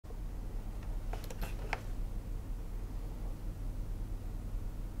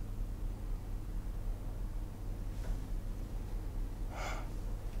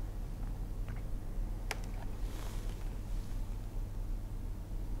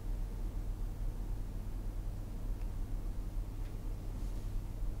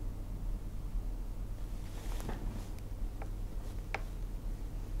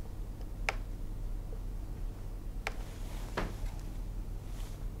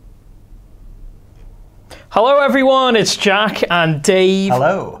Hello everyone, it's Jack and Dave.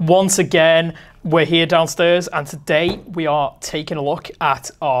 Hello. Once again, we're here downstairs and today we are taking a look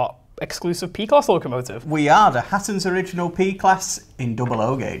at our exclusive P-Class locomotive. We are the Hattons original P-Class in double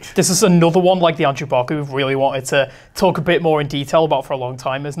O gauge. This is another one like the Andrew Barker we've really wanted to talk a bit more in detail about for a long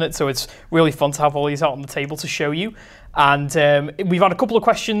time, isn't it? So it's really fun to have all these out on the table to show you. And we've had a couple of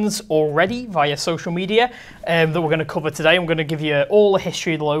questions already via social media that we're going to cover today. I'm going to give you all the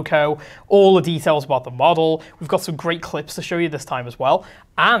history of the loco, all the details about the model. We've got some great clips to show you this time as well.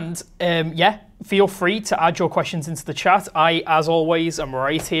 And yeah, feel free to add your questions into the chat. I, as always, am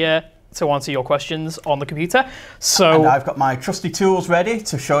right here to answer your questions on the computer. So, and I've got my trusty tools ready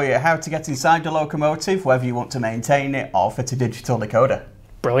to show you how to get inside the locomotive, whether you want to maintain it or fit a digital decoder.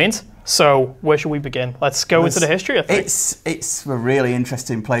 Brilliant. So where should we begin? Let's go into the history, I think. It's a really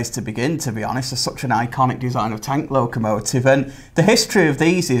interesting place to begin, to be honest. It's such an iconic design of tank locomotive. And the history of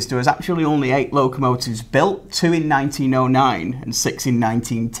these is there was actually only 8 locomotives built, 2 in 1909 and 6 in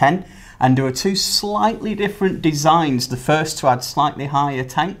 1910. And there were 2 slightly different designs. The first two had slightly higher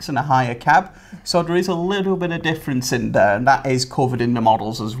tanks and a higher cab. So there is a little bit of difference in there, and that is covered in the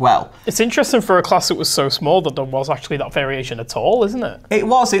models as well. It's interesting for a class that was so small that there was actually that variation at all, isn't it? It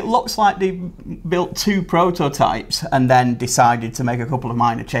was. It looks like they built 2 prototypes and then decided to make a couple of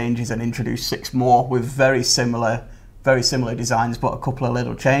minor changes and introduce 6 more with very similar designs, but a couple of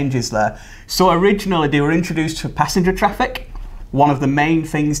little changes there. So originally they were introduced for passenger traffic. One of the main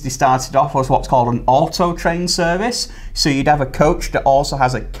things they started off was what's called an auto train service. So you'd have a coach that also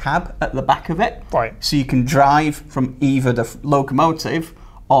has a cab at the back of it. Right. So you can drive from either the locomotive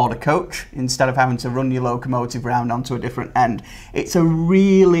or the coach instead of having to run your locomotive round onto a different end. It's a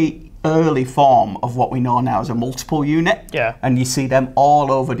really early form of what we know now as a multiple unit. Yeah. And you see them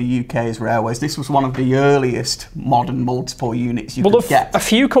all over the UK's railways. This was one of the earliest modern multiple units you could get. A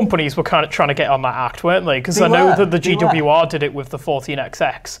few companies were kind of trying to get on that act, weren't they? Because I know that the GWR did it with the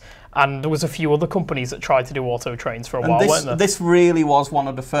 14XX, and there was a few other companies that tried to do auto trains for a while, weren't there? This really was one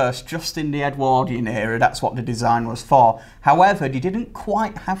of the first, just in the Edwardian era. That's what the design was for. However, they didn't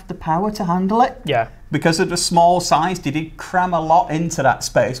quite have the power to handle it. Yeah. Because of the small size, they did cram a lot into that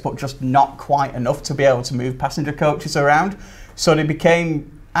space, but just not quite enough to be able to move passenger coaches around. So they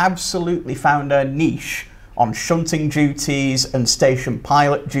absolutely found their niche on shunting duties and station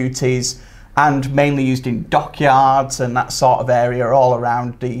pilot duties, and mainly used in dockyards and that sort of area all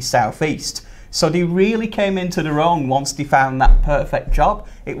around the southeast. So they really came into their own once they found that perfect job.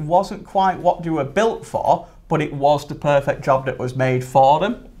 It wasn't quite what they were built for, but it was the perfect job that was made for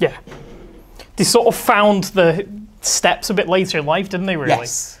them. Yeah. They sort of found the steps a bit later in life, didn't they, really?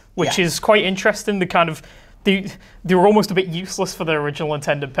 Yes. Which is quite interesting. They were almost a bit useless for their original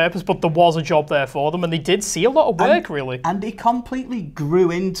intended purpose, but there was a job there for them, and they did see a lot of work, really. And they completely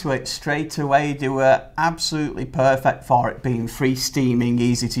grew into it straight away. They were absolutely perfect for it, being free steaming,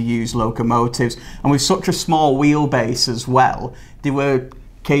 easy to use locomotives, and with such a small wheelbase as well, they were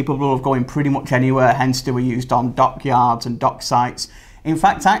capable of going pretty much anywhere, hence they were used on dockyards and dock sites. In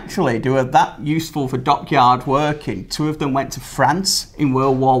fact, actually, they were that useful for dockyard working. 2 of them went to France in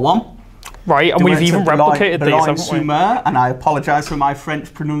World War I. Right, and we've even replicated these, haven't we? And I apologise for my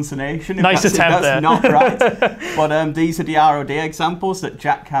French pronunciation. Nice attempt there. That's not right. But these are the ROD examples that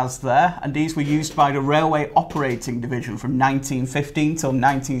Jack has there, and these were used by the Railway Operating Division from 1915 till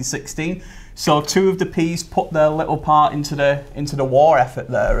 1916. So 2 of the Ps put their little part into the war effort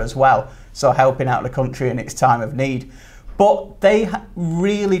there as well, so helping out the country in its time of need. But they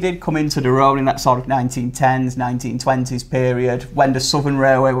really did come into their own in that sort of 1910s, 1920s period. When the Southern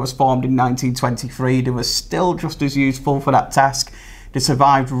Railway was formed in 1923, they were still just as useful for that task. They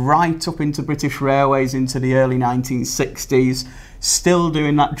survived right up into British Railways into the early 1960s, still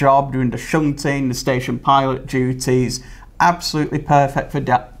doing that job, doing the shunting, the station pilot duties. Absolutely perfect for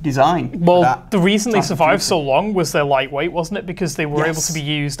design. Well, the reason they survived so long was their lightweight, wasn't it? Because they were able to be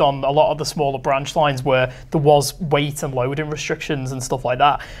used on a lot of the smaller branch lines where there was weight and loading restrictions and stuff like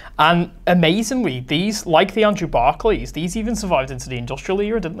that. And amazingly, these, like the Andrew Barclays, these even survived into the industrial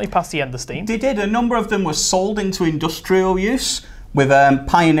era, didn't they, past the end of steam? They did. A number of them were sold into industrial use, with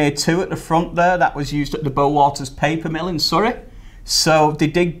Pioneer 2 at the front there. That was used at the Bowaters paper mill in Surrey. So they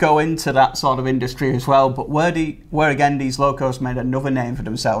did go into that sort of industry as well, but where again these locos made another name for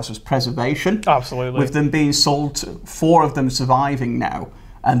themselves was preservation. Absolutely. With them being sold, 4 of them surviving now,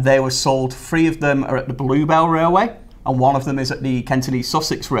 and they were sold, 3 of them are at the Bluebell Railway, and 1 of them is at the Kent and East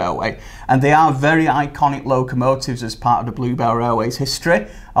Sussex Railway. And they are very iconic locomotives as part of the Bluebell Railway's history.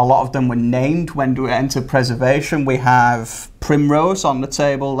 A lot of them were named when they entered preservation. We have Primrose on the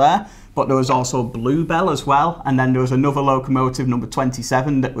table there. but there was also Bluebell as well, and then there was another locomotive, number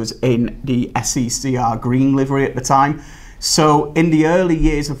 27, that was in the SECR green livery at the time. So in the early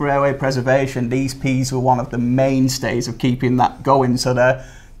years of railway preservation, these Ps were one of the mainstays of keeping that going. So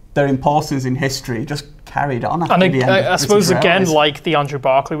their importance in history just carried on. And I suppose, again, like the Andrew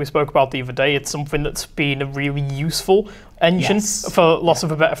Barclay we spoke about the other day, it's something that's been a really useful engine, for loss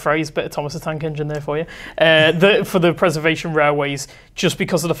of a better phrase, bit of Thomas the Tank Engine there for you, for the preservation railways, just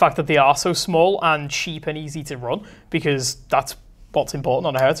because of the fact that they are so small and cheap and easy to run, because that's what's important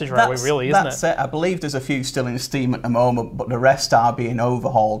on a heritage railway, really, isn't it? That's it. I believe there's a few still in steam at the moment, but the rest are being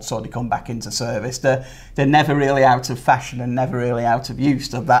overhauled, so they come back into service. They're never really out of fashion and never really out of use.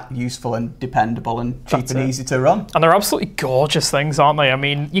 They're that useful and dependable and cheap and easy to run. And they're absolutely gorgeous things, aren't they? I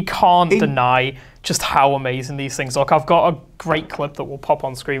mean, you can't deny just how amazing these things look. I've got a great clip that will pop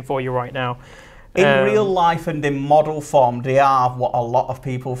on screen for you right now. In real life and in model form, they are what a lot of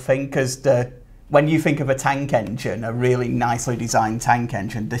people think as when you think of a tank engine, a really nicely designed tank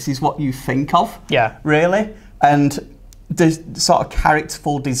engine, this is what you think of, really. And the sort of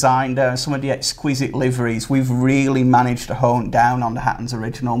characterful design there and some of the exquisite liveries, we've really managed to hone down on the Hattons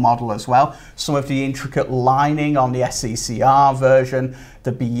original model as well. Some of the intricate lining on the SECR version,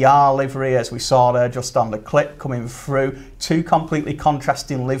 the BR livery, as we saw there just on the clip coming through, two completely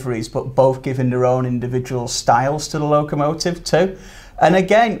contrasting liveries, but both giving their own individual styles to the locomotive too. And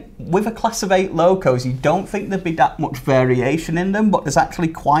again, with a class of 8 locos, you don't think there'd be that much variation in them, but there's actually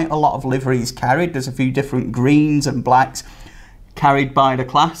quite a lot of liveries carried. There's a few different greens and blacks carried by the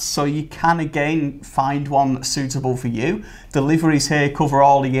class, so you can again find one that's suitable for you. The liveries here cover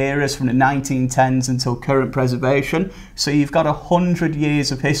all the eras from the 1910s until current preservation, so you've got 100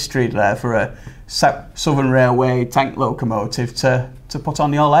 years of history there for a Southern Railway tank locomotive to put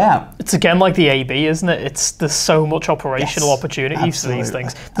on your layout. It's again like the AB, isn't it? There's so much operational opportunities for these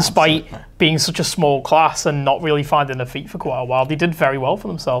things, despite being such a small class and not really finding their feet for quite a while. They did very well for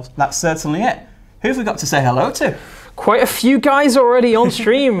themselves. That's certainly it. Who have we got to say hello to? Quite a few guys already on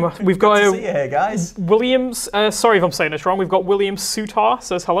stream. We've got Good to see you here, guys. Williams, sorry if I'm saying this wrong, we've got William Sutar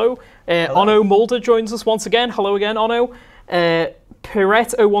says hello. Ono Mulder joins us once again. Hello again, Ono.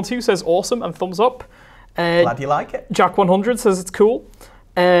 Pirette012 says awesome and thumbs up. Glad you like it. Jack100 says it's cool.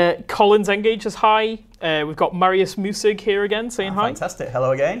 Collins Engage says hi. We've got Marius Musig here again saying hi. Fantastic.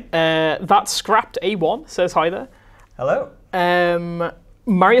 Hello again. That Scrapped A1 says hi there. Hello.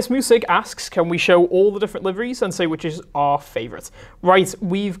 Marius Musig asks, can we show all the different liveries and say which is our favourite? Right,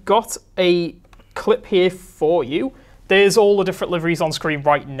 we've got a clip here for you. There's all the different liveries on screen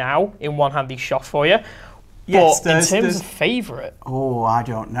right now in one handy shot for you. Yes, but in terms of favourite? Oh, I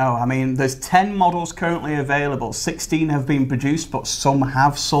don't know. I mean, there's 10 models currently available. 16 have been produced, but some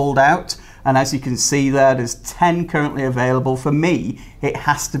have sold out. And as you can see there, there's 10 currently available. For me, it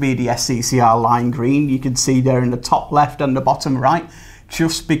has to be the SECR lime green. You can see there in the top left and the bottom right,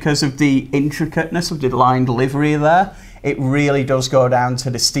 just because of the intricateness of the lined livery there. It really does go down to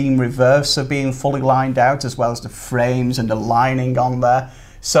the steam reverse of being fully lined out, as well as the frames and the lining on there.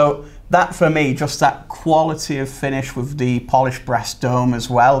 So that, for me, just that quality of finish with the polished brass dome as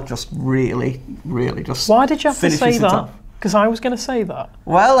well, just really, really just Why did you have to say that? Because I was going to say that.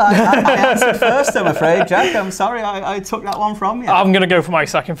 Well, I answered first, I'm afraid, Jack. I'm sorry, I took that one from you. I'm going to go for my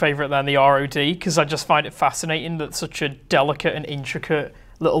second favourite then, the ROD, because I just find it fascinating that such a delicate and intricate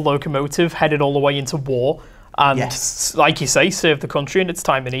little locomotive headed all the way into war and, like you say, served the country in its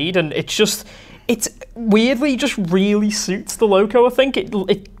time of need. And it's weirdly just really suits the loco. I think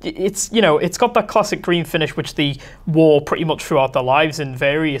it's you know, it's got that classic green finish which they wore pretty much throughout their lives in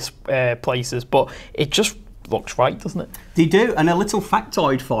various places, but it just looks right, doesn't it? They do. And a little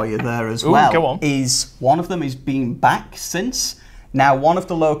factoid for you there as well. Go on. Is one of them has been back since. Now, one of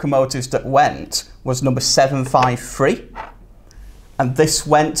the locomotives that went was number 753. And this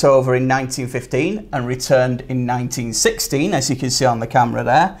went over in 1915 and returned in 1916, as you can see on the camera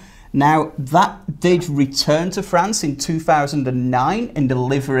there. Now, that did return to France in 2009 in the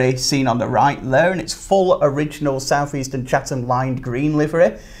livery seen on the right there, and it's full original Southeastern Chatham lined green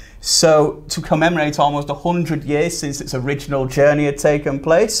livery. So, to commemorate almost 100 years since its original journey had taken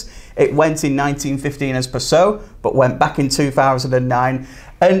place, it went in 1915 as per so, but went back in 2009.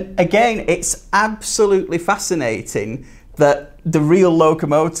 And again, it's absolutely fascinating that the real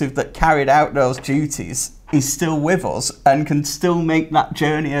locomotive that carried out those duties is still with us and can still make that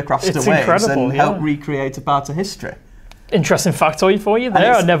journey across the waves and help recreate a part of history. Interesting factoid for you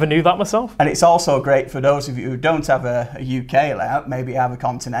there. I never knew that myself. And it's also great for those of you who don't have a UK layout, maybe have a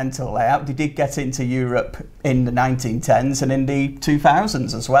continental layout. They did get into Europe in the 1910s and in the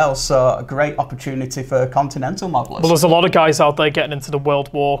 2000s as well. So a great opportunity for continental modelers. Well, there's a lot of guys out there getting into the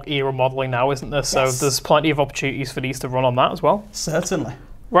World War era modelling now, isn't there? So there's plenty of opportunities for these to run on that as well. Certainly.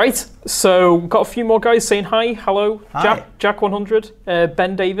 Right, so we've got a few more guys saying hi. Hello, hi. Jack100.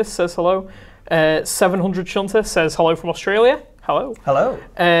 Ben Davis says hello. 700 Shunter says hello from Australia. Hello. Hello.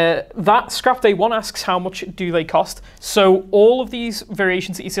 That Scrap Day 1 asks how much do they cost. So all of these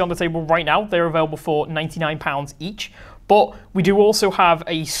variations that you see on the table right now, they're available for £99 each. But we do also have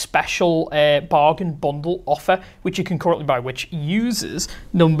a special bargain bundle offer, which you can currently buy, which uses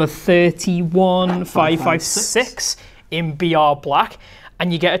number 31556 in BR Black.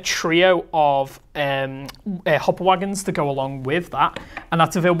 And you get a trio of hopper wagons to go along with that. And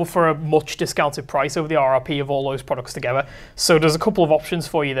that's available for a much discounted price over the RRP of all those products together. So there's a couple of options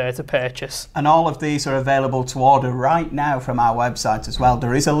for you there to purchase. And all of these are available to order right now from our website as well.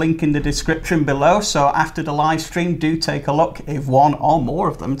 There is a link in the description below. So after the live stream, do take a look if one or more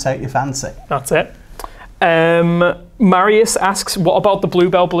of them take your fancy. That's it. Marius asks, what about the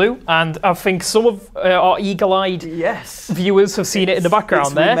Bluebell Blue? And I think some of our eagle-eyed viewers have seen it in the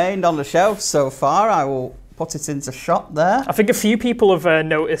background there. It's remained on the shelf so far. I will put it into shot there. I think a few people have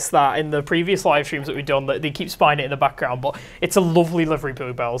noticed that in the previous live streams that we've done, that they keep spying it in the background, but it's a lovely livery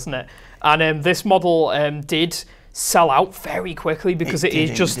Bluebell, isn't it? And this model did sell out very quickly because it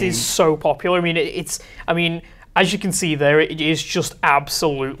is so popular. I mean, as you can see there, it is just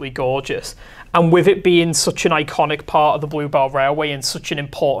absolutely gorgeous. And with it being such an iconic part of the Bluebell Railway and such an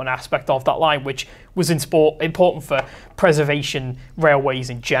important aspect of that line, which was important for preservation railways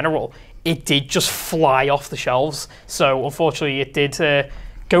in general, it did just fly off the shelves. So unfortunately, it did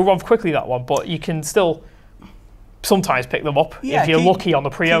go rather quickly, that one. But you can still sometimes pick them up if you're lucky on the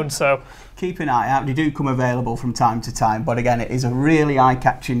pre-owned. So keep an eye out. They do come available from time to time. But again, it is a really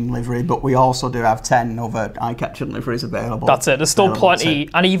eye-catching livery. But we also do have 10 other eye-catching liveries available. That's it. There's still plenty.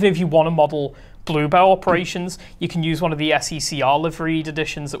 And even if you want to model Bluebell operations, you can use one of the SECR liveried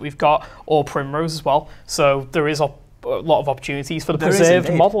editions that we've got, or Primrose as well. So there is a lot of opportunities for the preserved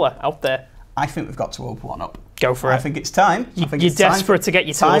modeler out there. I think we've got to open one up. Go for it. I think it's time. You're desperate to get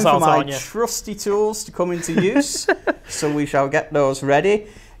your tools out, aren't you? Time for my trusty tools to come into use. So we shall get those ready.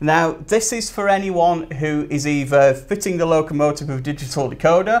 Now, this is for anyone who is either fitting the locomotive with digital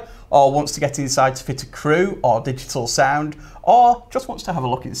decoder, or wants to get inside to fit a crew or digital sound, or just wants to have a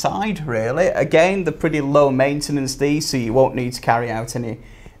look inside, really. Again, they're pretty low maintenance, these, so you won't need to carry out any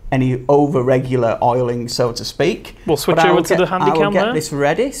over-regular oiling, so to speak. We'll switch over to the handy cam. I will get this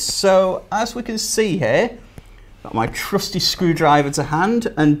ready. So, as we can see here, got my trusty screwdriver to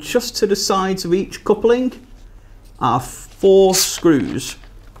hand, and just to the sides of each coupling are 4 screws.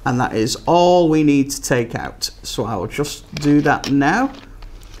 And that is all we need to take out. So I will just do that now.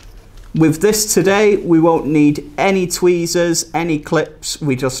 With this today, we won't need any tweezers, any clips.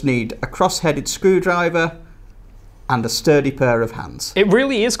 We just need a cross-headed screwdriver and a sturdy pair of hands. It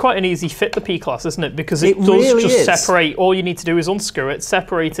really is quite an easy fit, the P-Class, isn't it? Because it does really just separate. All you need to do is unscrew it,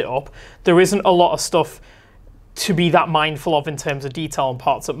 separate it up. There isn't a lot of stuff to be that mindful of in terms of detail and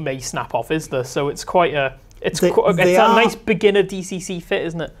parts that may snap off, is there? So it's quite a... It's a nice beginner DCC fit,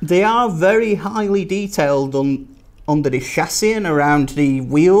 isn't it? They are very highly detailed under the chassis and around the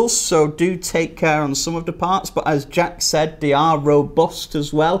wheels, so do take care on some of the parts. But as Jack said, they are robust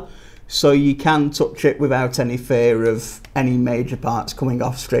as well, so you can touch it without any fear of any major parts coming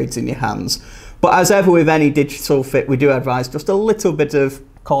off straight in your hands. But as ever with any digital fit, we do advise just a little bit of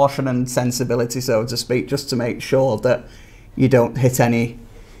caution and sensibility, so to speak, just to make sure that you don't hit any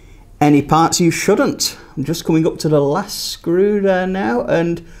parts you shouldn't. I'm just coming up to the last screw there now,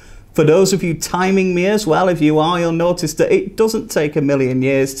 and for those of you timing me as well, if you are, you'll notice that it doesn't take a million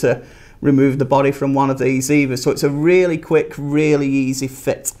years to remove the body from one of these either, so it's a really quick, really easy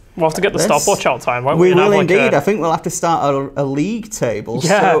fit. We'll have to get the stopwatch out time, won't we? We will indeed. I think we'll have to start a league table.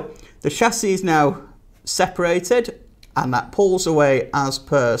 Yeah. So the chassis is now separated, and that pulls away as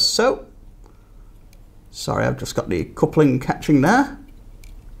per so. Sorry, I've just got the coupling catching there.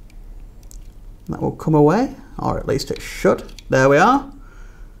 That will come away, or at least it should. There we are.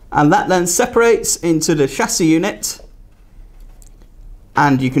 And that then separates into the chassis unit.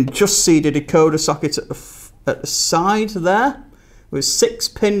 And you can just see the decoder socket at the side there. With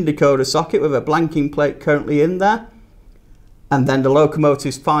 6-pin decoder socket with a blanking plate currently in there. And then the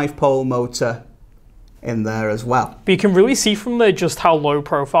locomotive's 5-pole motor in there as well. But you can really see from there just how low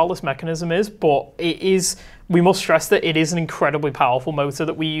profile this mechanism is, but it is, we must stress that it is an incredibly powerful motor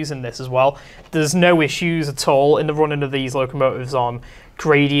that we use in this as well. There's no issues at all in the running of these locomotives on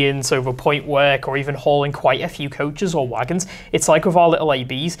gradients over point work or even hauling quite a few coaches or wagons. It's like with our little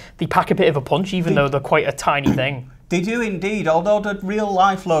ABs, they pack a bit of a punch even though they're quite a tiny thing. They do indeed, although the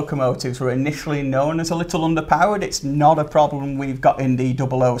real-life locomotives were initially known as a little underpowered, it's not a problem we've got in the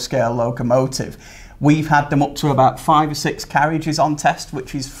 00 scale locomotive. We've had them up to about 5 or 6 carriages on test,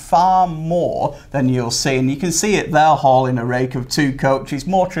 which is far more than you'll see. And you can see it there hauling a rake of 2 coaches,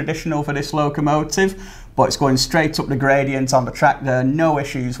 more traditional for this locomotive, but it's going straight up the gradient on the track there, no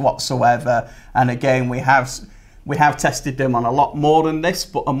issues whatsoever. And again, we have tested them on a lot more than this,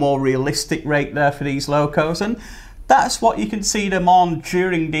 but a more realistic rate there for these locos. And that's what you can see them on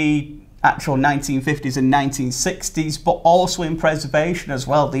during the actual 1950s and 1960s, but also in preservation as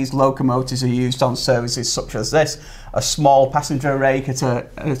well. These locomotives are used on services such as this, a small passenger rake at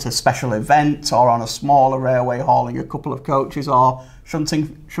a special event, or on a smaller railway hauling a couple of coaches, or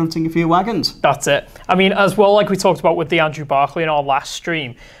shunting a few wagons. That's it. I mean, as well, like we talked about with the Andrew Barclay in our last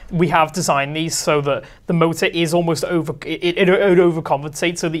stream, we have designed these so that the motor is almost it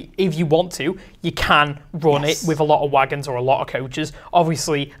overcompensates, so that if you want to, you can run it with a lot of wagons or a lot of coaches.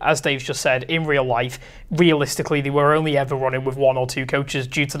 Obviously, as Dave's just said, in real life, realistically, they were only ever running with 1 or 2 coaches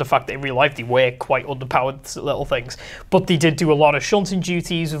due to the fact that in real life they were quite underpowered little things. But they did do a lot of shunting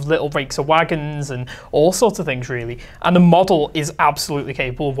duties with little rakes of wagons and all sorts of things, really. And the model is absolutely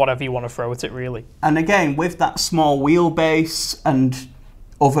capable of whatever you want to throw at it, really. And again, with that small wheelbase and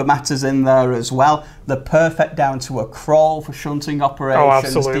other matters in there as well, they're perfect down to a crawl for shunting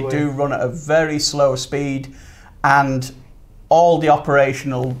operations. They do run at a very slow speed, and all the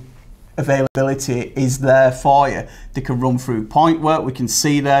operational availability is there for you. They can run through point work. We can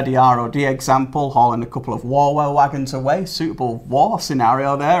see there the ROD example, hauling a couple of Warwell wagons away. Suitable war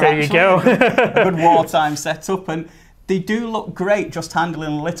scenario there. There you go. A good wartime setup. And they do look great just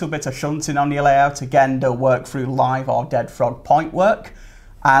handling a little bit of shunting on your layout. Again, they'll work through live or dead frog point work.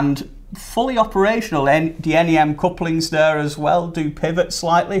 And fully operational, the NEM couplings there as well do pivot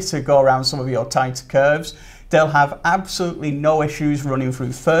slightly to go around some of your tighter curves. They'll have absolutely no issues running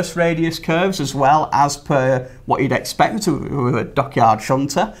through first radius curves as well, as per what you'd expect with a dockyard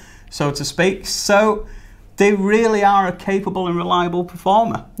shunter, so to speak. So they really are a capable and reliable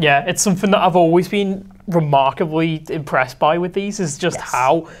performer. Yeah, it's something that I've always been remarkably impressed by with these, is just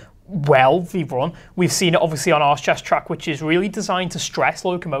how well they run. We've seen it obviously on our chest track, which is really designed to stress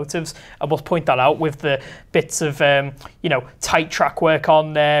locomotives. I must point that out with the bits of tight track work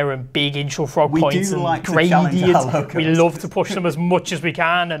on there and big inchel frog points and gradients. We love to push them as much as we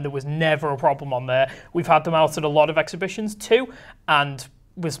can, and there was never a problem on there. We've had them out at a lot of exhibitions too, and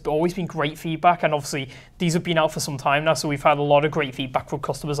there's always been great feedback. And obviously these have been out for some time now, so we've had a lot of great feedback from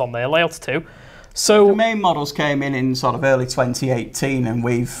customers on their layouts too. So the main models came in sort of early 2018, and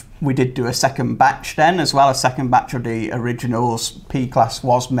we did do a second batch then as well. A second batch of the originals P-Class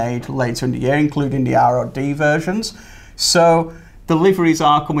was made later in the year, including the ROD versions. So deliveries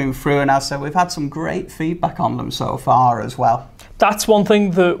are coming through, and as I said, we've had some great feedback on them so far as well. That's one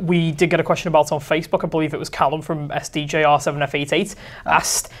thing that we did get a question about on Facebook. I believe it was Callum from SDJR7F88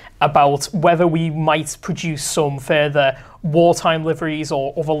 asked about whether we might produce some further wartime liveries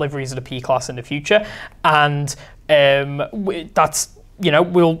or other liveries of the P-Class in the future. And that's,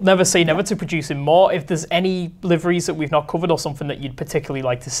 we'll never say never to producing more. If there's any liveries that we've not covered or something that you'd particularly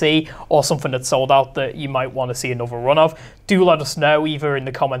like to see, or something that's sold out that you might want to see another run of, do let us know either in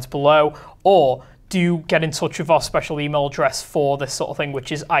the comments below, or do get in touch with our special email address for this sort of thing,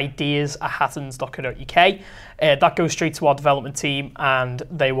 which is ideas@hattons.co.uk. That goes straight to our development team, and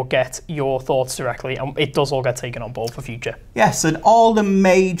they will get your thoughts directly, and it does all get taken on board for future. Yes, and all the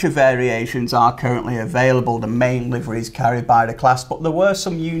major variations are currently available, the main liveries carried by the class, but there were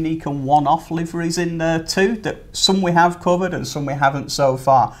some unique and one-off liveries in there too, that some we have covered and some we haven't so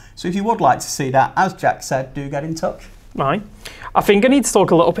far. So if you would like to see that, as Jack said, do get in touch. Right. I think I need to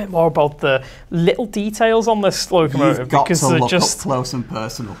talk a little bit more about the little details on this locomotive. You've got to look up close and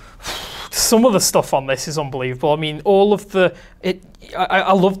personal. Some of the stuff on this is unbelievable. I mean, all of the...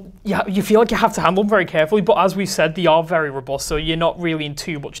 I love... You feel like you have to handle them very carefully, but as we said, they are very robust, so you're not really in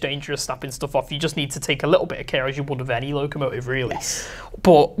too much danger of snapping stuff off. You just need to take a little bit of care, as you would of any locomotive, really. Yes.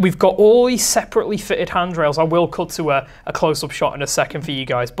 But we've got all these separately fitted handrails. I will cut to a close-up shot in a second for you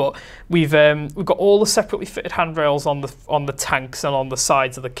guys, but we've got all the separately fitted handrails on the tanks and on the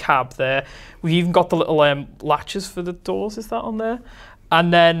sides of the cab there. We've even got the little latches for the doors. Is that on there?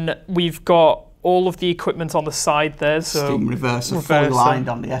 And then we've got all of the equipment on the side there. So steam reverser, fully lined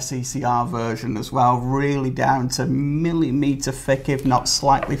on the SECR version as well, really down to millimetre thick, if not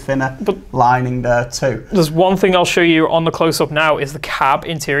slightly thinner, lining there too. There's one thing I'll show you on the close-up now is the cab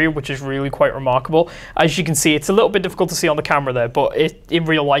interior, which is really quite remarkable. As you can see, it's a little bit difficult to see on the camera there, but in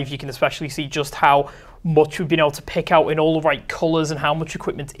real life you can especially see just how much we've been able to pick out in all the right colours and how much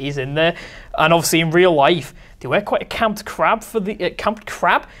equipment is in there. And obviously in real life, they wear quite a cramped cab for the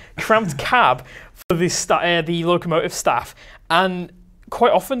the locomotive staff, and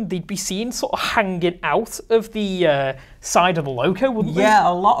quite often they'd be seen sort of hanging out of the side of the loco, wouldn't they? Yeah,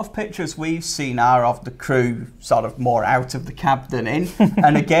 a lot of pictures we've seen are of the crew sort of more out of the cab than in.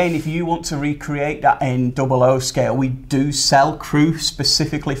 And again, if you want to recreate that in 00 scale, we do sell crew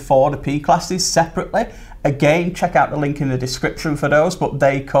specifically for the P classes separately. Again, check out the link in the description for those, but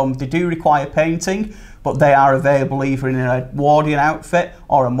they do require painting, but they are available either in an Edwardian outfit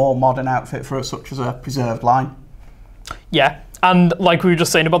or a more modern outfit for such as a preserved line. Yeah, and like we were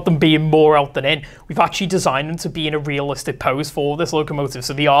just saying about them being more out than in, we've actually designed them to be in a realistic pose for this locomotive,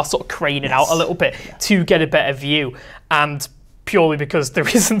 so they are sort of craning out a little bit to get a better view, and purely because there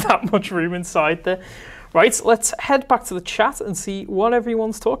isn't that much room inside there. Right, let's head back to the chat and see what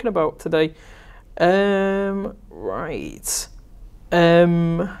everyone's talking about today. Sorry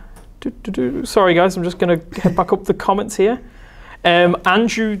guys, I'm just going to head back up the comments here.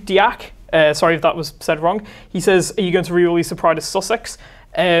 Andrew Diak, sorry if that was said wrong, he says, are you going to re-release the Pride of Sussex?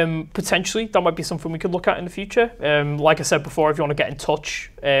 Potentially, that might be something we could look at in the future. Like I said before, if you want to get in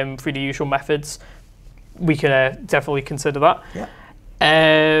touch through the usual methods, we can definitely consider that. Yeah.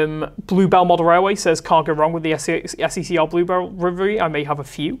 Bluebell Model Railway says, can't go wrong with the SECR Bluebell livery. I may have a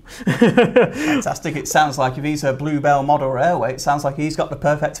few. Fantastic. It sounds like if he's a Bluebell Model Railway, it sounds like he's got the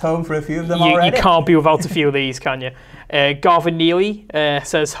perfect home for a few of them already. You can't be without a few of these, can you? Garvin Neely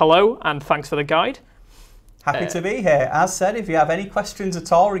says, hello and thanks for the guide. Happy to be here. As said, if you have any questions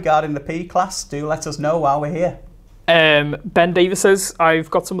at all regarding the P class, do let us know while we're here. Ben Davis says, I've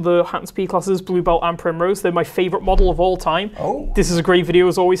got some of the Hattons P classes, Bluebell and Primrose. They're my favourite model of all time. Oh. This is a great video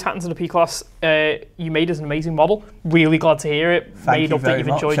as always. Hattons in the P class you made is an amazing model. Really glad to hear it. Made up that you've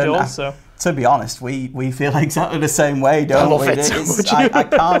enjoyed yours. So. To be honest, we feel exactly the same way, don't we? I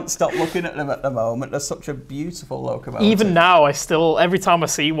can't stop looking at them at the moment. They're such a beautiful locomotive. Even now, every time I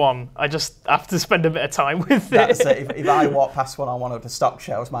see one, I just have to spend a bit of time with That's it. If I walk past one on one of the stock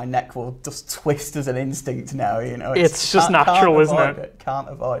shelves, my neck will just twist as an instinct now. You know, it's just natural, isn't it? Can't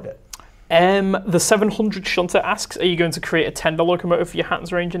avoid it. The 700 Shunter asks, are you going to create a tender locomotive for your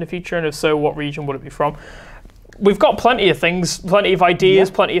Hattons range in the future? And if so, what region would it be from? We've got plenty of things, plenty of ideas,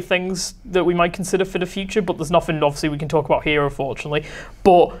 plenty of things that we might consider for the future, but there's nothing obviously we can talk about here, unfortunately.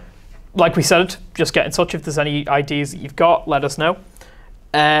 But like we said, just get in touch if there's any ideas that you've got, let us know.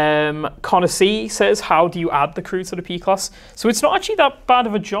 Connor C says, how do you add the crew to the P class? So it's not actually that bad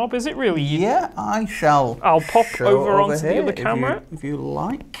of a job, is it really? Yeah, I'll pop over onto the other camera. If you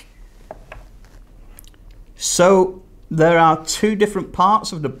like. So there are two different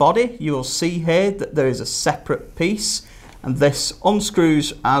parts of the body. You will see here that there is a separate piece, and this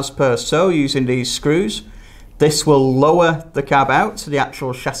unscrews as per so using these screws. This will lower the cab out, so the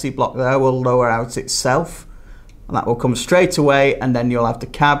actual chassis block there will lower out itself, and that will come straight away, and then you'll have the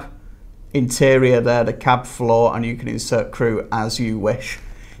cab interior there, the cab floor, and you can insert crew as you wish.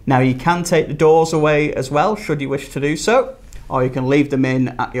 Now you can take the doors away as well, should you wish to do so, or you can leave them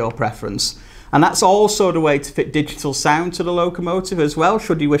in at your preference. And that's also the way to fit digital sound to the locomotive as well,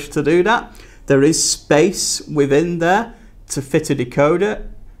 should you wish to do that. There is space within there to fit a decoder.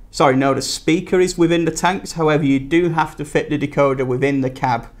 Sorry, no, the speaker is within the tanks. However, you do have to fit the decoder within the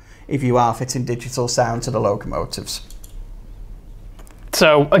cab if you are fitting digital sound to the locomotives.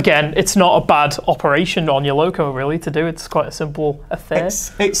 So again, it's not a bad operation on your loco really to do. It's quite a simple affair.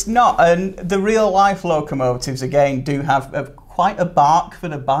 It's not, and the real life locomotives again do have quite a bark for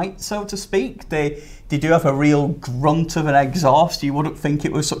the bite, so to speak. They do have a real grunt of an exhaust. You wouldn't think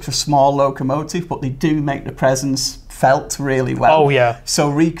it was such a small locomotive, but they do make the presence felt really well. Oh yeah. So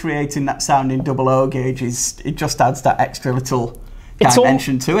recreating that sound in 00 gauge it just adds that extra little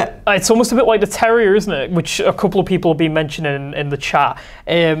dimension to it. It's almost a bit like the Terrier, isn't it? Which a couple of people have been mentioning in the chat.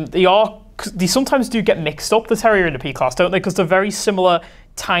 They sometimes do get mixed up, the Terrier and the P class, don't they? Because they're very similar,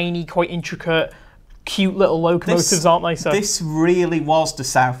 tiny, quite intricate, cute little locomotives, aren't they? So this really was the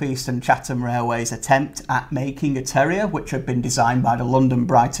South Eastern Chatham Railway's attempt at making a Terrier, which had been designed by the London,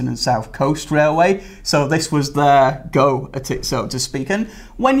 Brighton and South Coast Railway. So this was their go at it, so to speak. And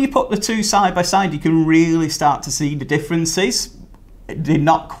when you put the two side by side, you can really start to see the differences. They're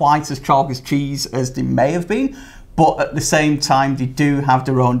not quite as chalk as cheese as they may have been, but at the same time, they do have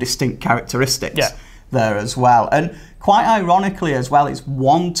their own distinct characteristics there as well. And quite ironically as well, is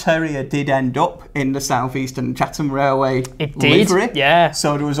one terrier did end up in the South Eastern Chatham Railway livery.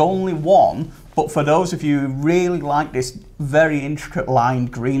 So there was only one. But for those of you who really like this very intricate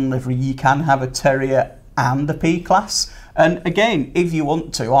lined green livery, you can have a terrier and a P-class. And again, if you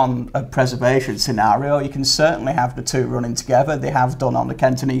want to, on a preservation scenario, you can certainly have the two running together. They have done on the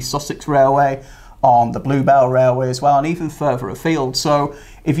Kent and East Sussex Railway, on the Bluebell Railway as well, and even further afield. So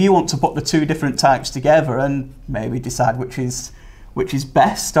if you want to put the two different types together and maybe decide which is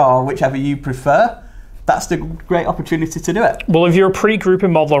best or whichever you prefer, that's the great opportunity to do it. Well, if you're a pre-grouping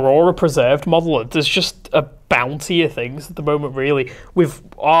modeler or a preserved modeler, there's just a bounty of things at the moment, really. With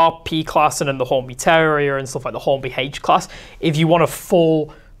our P-class and then the Hornby Terrier and stuff like the Hornby H-class, if you want a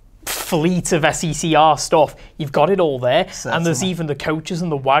full fleet of SECR stuff, you've got it all there. Certainly. And there's even the coaches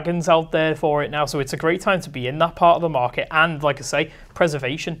and the wagons out there for it now, so it's a great time to be in that part of the market. And like I say,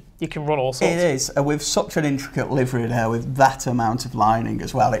 preservation, you can run all sorts. It is, and with such an intricate livery there, with that amount of lining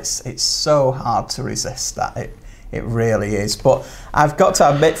as well, it's so hard to resist that. It really is. But I've got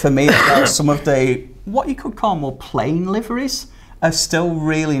to admit, for me, some of the what you could call more plain liveries are still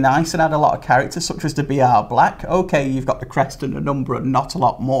really nice and add a lot of character, such as the BR Black. Okay, you've got the crest and the number and not a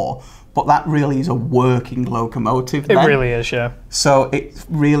lot more, but that really is a working locomotive then. It really is, yeah. So it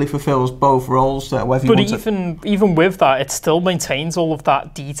really fulfills both roles there. But even with that, it still maintains all of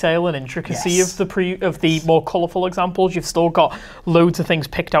that detail and intricacy of the more colourful examples. You've still got loads of things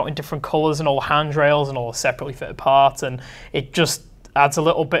picked out in different colours and all handrails and all separately fitted parts, and it just adds a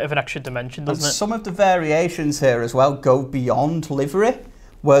little bit of an extra dimension, doesn't it? Some of the variations here as well go beyond livery,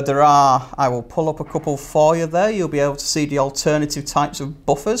 where there are, I will pull up a couple for you there, you'll be able to see the alternative types of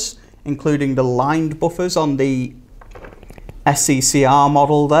buffers, including the lined buffers on the SECR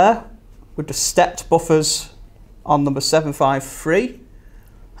model there, with the stepped buffers on number 753,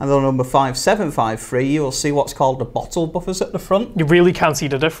 and on number 5753 you will see what's called the bottle buffers at the front. You really can see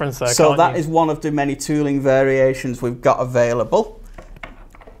the difference there, so that is one of the many tooling variations we've got available,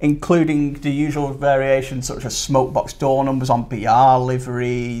 including the usual variations such as smokebox door numbers on BR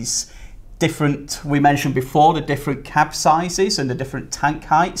liveries, we mentioned before the different cab sizes and the different tank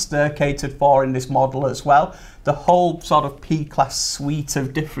heights, they're catered for in this model as well. The whole sort of P-class suite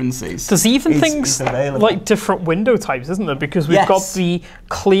of differences. There's even things like different window types, isn't there? Because we've got the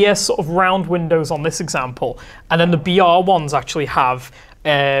clear sort of round windows on this example, and then the BR ones actually have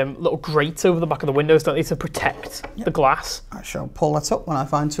little grates over the back of the windows, don't they, to protect the glass. I shall pull that up when I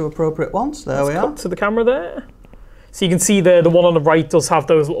find two appropriate ones. There we are. Cut to the camera there. So you can see the one on the right does have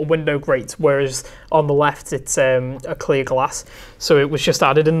those little window grates, whereas on the left it's a clear glass. So it was just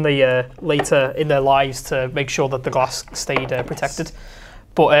added in the later in their lives to make sure that the glass stayed protected.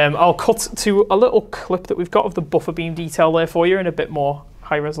 But I'll cut to a little clip that we've got of the buffer beam detail there for you in a bit more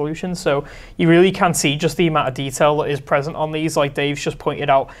high resolution, so you really can see just the amount of detail that is present on these. Like Dave's just pointed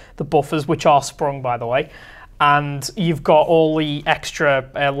out, the buffers, which are sprung by the way, and you've got all the extra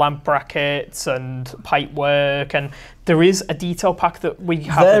lamp brackets and pipe work, and there is a detail pack that we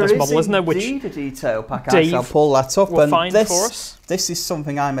have in this model, isn't there? There is indeed a detail pack. I shall pull that up, and this is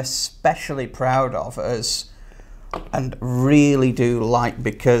something I'm especially proud of and really do like,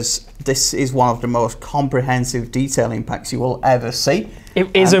 because this is one of the most comprehensive detailing packs you will ever see.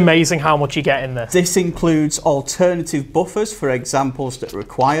 It is amazing how much you get in this. This includes alternative buffers for examples that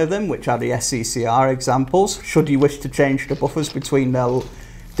require them, which are the SECR examples. Should you wish to change the buffers between the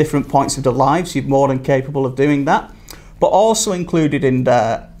different points of the lives, you're more than capable of doing that. But also included in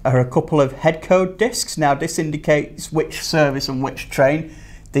there are a couple of head code discs. Now this indicates which service and which train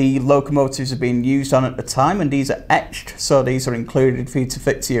the locomotives are being used on at the time, and these are etched, so these are included for you to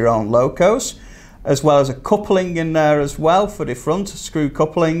fit to your own locos, as well as a coupling in there as well for the front, screw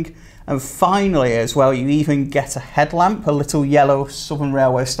coupling. And finally as well, you even get a headlamp, a little yellow Southern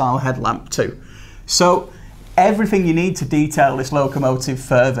Railway style headlamp too. So everything you need to detail this locomotive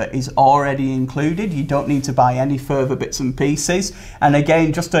further is already included. You don't need to buy any further bits and pieces. And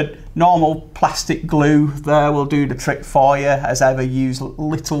again, just a normal plastic glue there will do the trick for you. As ever, use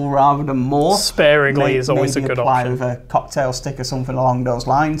little rather than more. Sparingly is always a good option. With a cocktail stick or something along those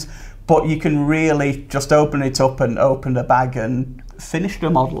lines. But you can really just open it up and open the bag and finish the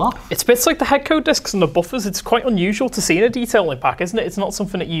model off. It's bits like the head code discs and the buffers. It's quite unusual to see in a detailing pack, isn't it? It's not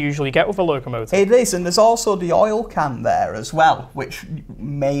something that you usually get with a locomotive. It is, and there's also the oil can there as well, which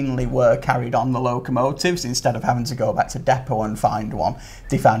mainly were carried on the locomotives. Instead of having to go back to depot and find one,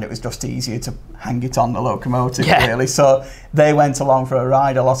 they found it was just easier to hang it on the locomotive, really. So they went along for a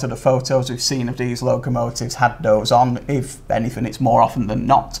ride. A lot of the photos we've seen of these locomotives had those on. If anything, it's more often than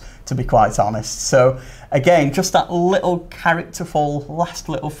not to be quite honest. So again, just that little characterful last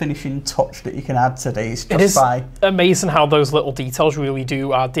little finishing touch that you can add to these. It is amazing how those little details really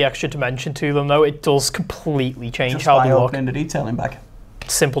do add the extra dimension to them, though. It does completely change how they look. Just by opening the detailing bag.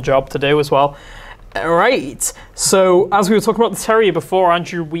 Simple job to do as well. Right, so as we were talking about the Terrier before,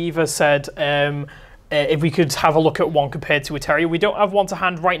 Andrew Weaver said if we could have a look at one compared to a Terrier. We don't have one to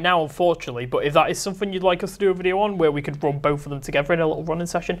hand right now, unfortunately, but if that is something you'd like us to do a video on where we could run both of them together in a little running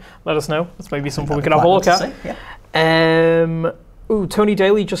session, let us know. That's maybe something we could have a look at. Yeah. Tony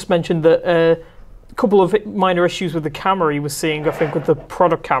Daly just mentioned that a couple of minor issues with the camera he was seeing, I think, with the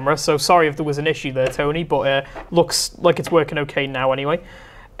product camera. So sorry if there was an issue there, Tony, but looks like it's working okay now anyway.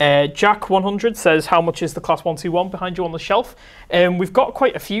 Jack100 says, how much is the Class 121 behind you on the shelf? We've got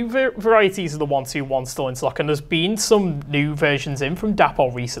quite a few varieties of the 121 still in stock, and there's been some new versions in from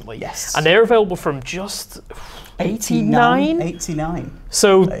Dapol recently. Yes. And they're available from just 89? 89.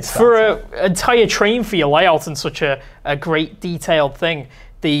 So for an entire train for your layout and such a great detailed thing,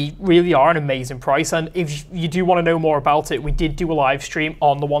 they really are an amazing price. And if you do want to know more about it, we did do a live stream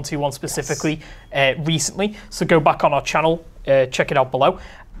on the 121 specifically recently. So go back on our channel, check it out below,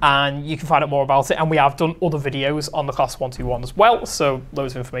 and you can find out more about it. And we have done other videos on the Class 121 as well, so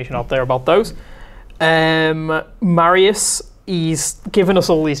loads of information out there about those. Marius, he's given us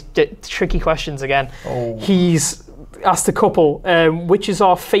all these tricky questions again. Oh. He's asked a couple. Which is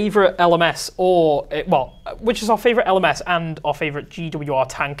our favourite LMS, or which is our favourite LMS and our favourite GWR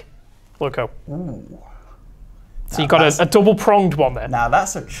tank, Loco? Ooh. So you've got a double-pronged one there. Now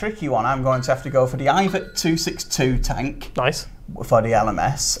that's a tricky one. I'm going to have to go for the Ivet 262 tank. Nice. For the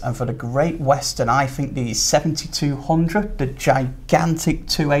LMS, and for the Great Western, I think the 7200, the gigantic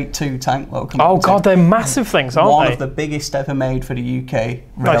 282 tank locomotive. Oh god, they're massive things, aren't they? One of the biggest ever made for the UK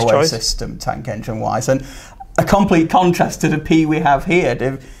railway system, tank engine-wise. And a complete contrast to the P we have here.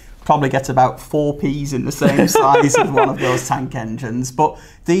 They probably get about 4 Ps in the same size as one of those tank engines. But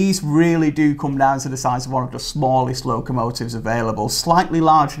these really do come down to the size of one of the smallest locomotives available, slightly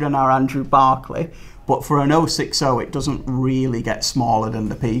larger than our Andrew Barclay. But for an 060, it doesn't really get smaller than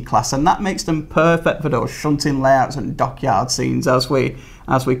the P-Class, and that makes them perfect for those shunting layouts and dockyard scenes, as we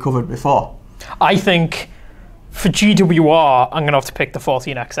covered before. I think for GWR, I'm going to have to pick the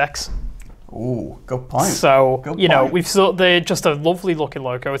 14XX. Ooh, good point. So, you know, they're just a lovely looking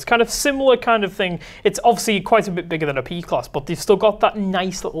loco. It's kind of similar kind of thing. It's obviously quite a bit bigger than a P-Class, but they've still got that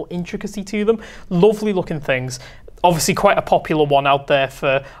nice little intricacy to them. Lovely looking things. Obviously quite a popular one out there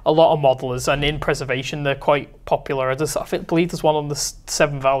for a lot of modelers, and in preservation they're quite popular. I believe there's one on the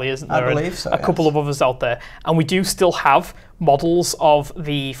Severn Valley, isn't there? I believe so, a couple of others out there. And we do still have models of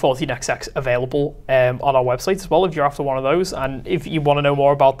the 14XX available on our website as well, if you're after one of those. And if you want to know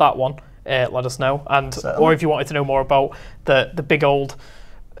more about that one, let us know. And or if you wanted to know more about the big old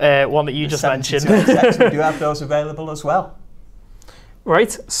one that you just mentioned. We do have those available as well.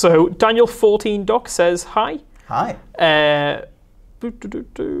 Right, so Daniel14 Doc says, hi. Hi.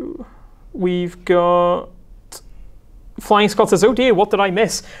 We've got Flying Scott says, oh dear, what did I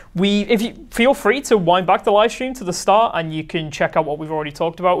miss? If you feel free to wind back the live stream to the start and you can check out what we've already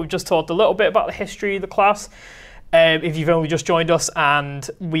talked about. We've just talked a little bit about the history of the class. If you've only just joined us, and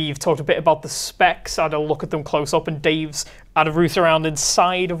we've talked a bit about the specs, had a look at them close up, and Dave's had a route around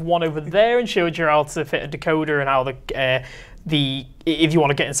inside of one over there and showed you how to fit a decoder and how if you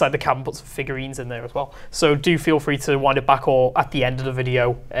want to get inside the cab and put some figurines in there as well. So do feel free to wind it back, or at the end of the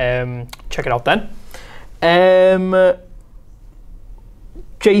video, check it out then.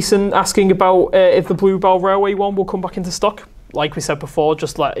 Jason asking about if the Bluebell Railway one will come back into stock. Like we said before,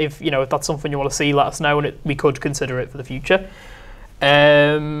 just if that's something you want to see, let us know, and we could consider it for the future.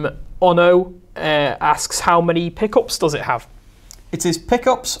 Ono asks, how many pickups does it have? It is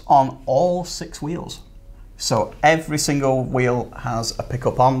pickups on all 6 wheels. So every single wheel has a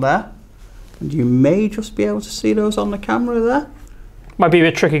pickup on there, and you may just be able to see those on the camera there. Might be a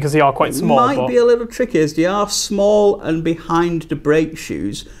bit tricky because they are quite small. Might be a little tricky as they are small and behind the brake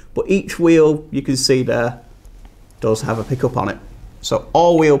shoes, but each wheel you can see there does have a pickup on it. So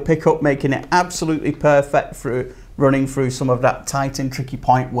all-wheel pickup, making it absolutely perfect for running through some of that tight and tricky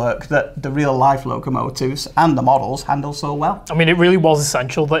point work that the real-life locomotives and the models handle so well. I mean, it really was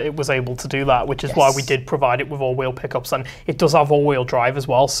essential that it was able to do that, which is why we did provide it with all-wheel pickups, and it does have all-wheel drive as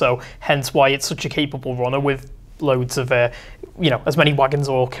well, so hence why it's such a capable runner with loads of, as many wagons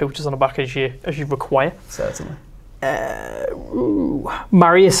or coaches on the back as you require. Certainly.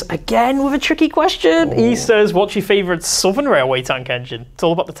 Marius again with a tricky question. He says, what's your favourite Southern Railway tank engine? It's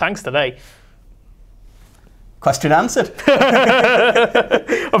all about the tanks today. Question answered.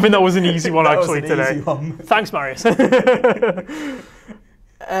 I think that was an easy one actually today. Easy one. Thanks, Marius.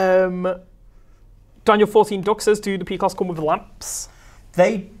 Daniel 14 Duck says, do the P-Class come with lamps?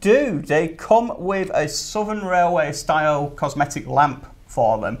 They do. They come with a Southern Railway style cosmetic lamp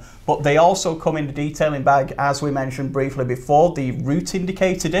for them, but they also come in the detailing bag, as we mentioned briefly before, the route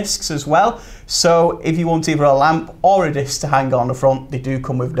indicator discs as well. So if you want either a lamp or a disc to hang on the front, they do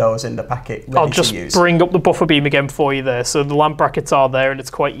come with those in the packet ready I'll just to use. bring up the buffer beam again for you there. So the lamp brackets are there, and it's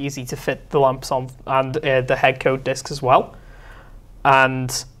quite easy to fit the lamps on, and the head code discs as well.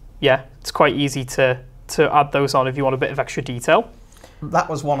 And yeah, it's quite easy to add those on if you want a bit of extra detail. That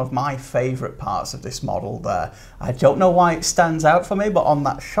was one of my favourite parts of this model there. I don't know why it stands out for me, but on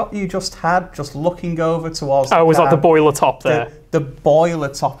that shot you just had, just looking over towards was that the boiler top there? The boiler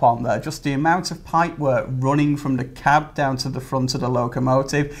top on there, just the amount of pipe work running from the cab down to the front of the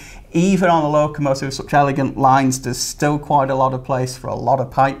locomotive. Even on a locomotive with such elegant lines, there's still quite a lot of place for a lot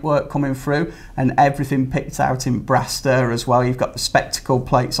of pipe work coming through, and everything picked out in brass there as well. You've got the spectacle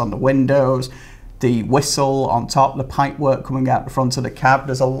plates on the windows, the whistle on top, the pipe work coming out the front of the cab.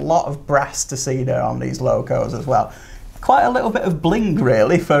 There's a lot of brass to see there on these locos as well. Quite a little bit of bling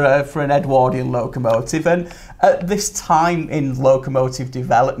really for an Edwardian locomotive, and at this time in locomotive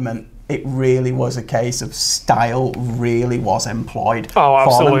development it really was a case of style really was employed for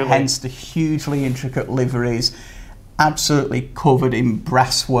them, hence the hugely intricate liveries, absolutely covered in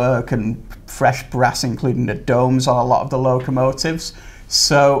brass work and fresh brass, including the domes on a lot of the locomotives.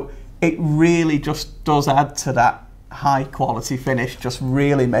 So it really just does add to that high quality finish, just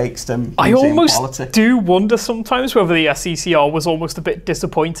really makes them I almost quality. Do wonder sometimes whether the SECR was almost a bit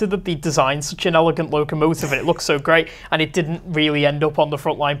disappointed that they designed such an elegant locomotive and it looked so great and it didn't really end up on the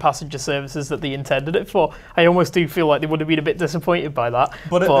frontline passenger services that they intended it for. I almost do feel like they would have been a bit disappointed by that.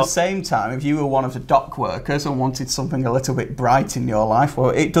 But at the same time, if you were one of the dock workers and wanted something a little bit bright in your life,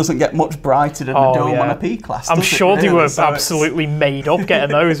 well, it doesn't get much brighter than the dome on a P-Class. I'm sure they were absolutely made up getting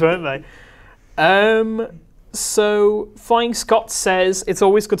those, weren't they? So Flying Scott says, it's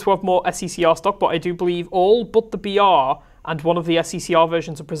always good to have more SECR stock, but I do believe all but the BR and one of the SECR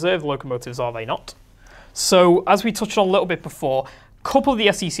versions are preserved locomotives, are they not? So as we touched on a little bit before, a couple of the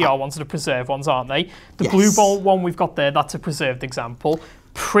SECR ones are the preserved ones, aren't they? The Blue Ball one we've got there, that's a preserved example.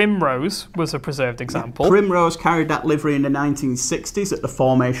 Primrose was a preserved example. Primrose carried that livery in the 1960s at the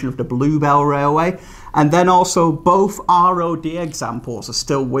formation of the Bluebell Railway. And then also both ROD examples are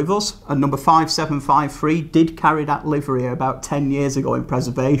still with us. And number 5753 did carry that livery about 10 years ago in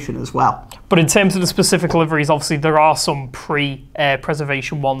preservation as well. But in terms of the specific liveries, obviously there are some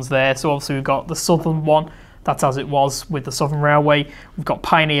pre-preservation ones there. So obviously we've got the Southern one. That's as it was with the Southern Railway. We've got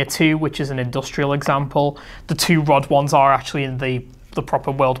Pioneer 2, which is an industrial example. The two rod ones are actually in the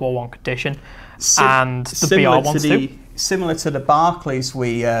proper World War I condition, and the BR ones too. Similar to the Barclays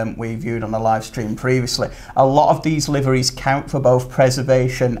we viewed on the live stream previously, a lot of these liveries count for both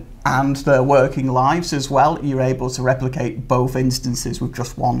preservation and their working lives as well. You're able to replicate both instances with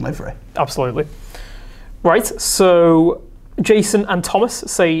just one livery. Absolutely. Right, so Jason and Thomas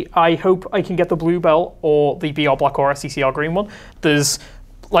say, I hope I can get the Bluebell or the BR Black or SECR Green one. There's,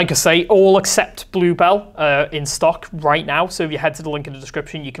 like I say, all except Bluebell in stock right now. So if you head to the link in the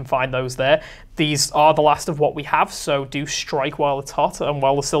description, you can find those there. These are the last of what we have, so do strike while it's hot and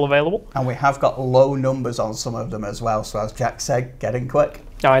while they're still available. And we have got low numbers on some of them as well. So as Jack said, get in quick.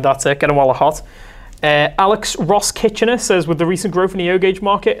 All right, that's it. Get them while they're hot. Alex Ross Kitchener says, with the recent growth in the O-gauge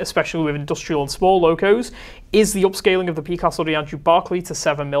market, especially with industrial and small locos, is the upscaling of the P-Class or the Andrew Barclay to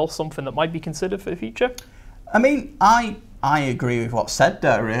 7mm something that might be considered for the future? I mean, I agree with what's said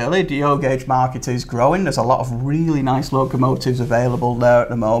there, really. The O-gauge market is growing. There's a lot of really nice locomotives available there at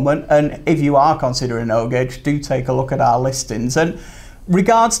the moment. And if you are considering O-gauge, do take a look at our listings. And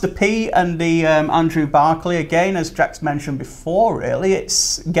regards to P and the Andrew Barclay, again, as Jack's mentioned before, really,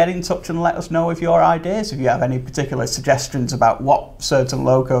 it's get in touch and let us know with your ideas. If you have any particular suggestions about what certain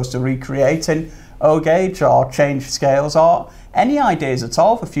locos to recreate in O-gauge or change scales or any ideas at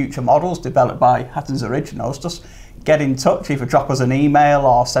all for future models developed by Hattons Originals, just get in touch, either drop us an email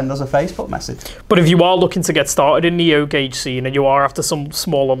or send us a Facebook message. But if you are looking to get started in the O-gauge scene and you are after some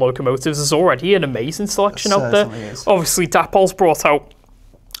smaller locomotives, there's already an amazing selection out there. Obviously, Dapol's brought out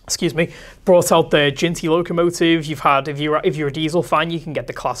the Ginty locomotive. You've had, if you're a diesel fan, you can get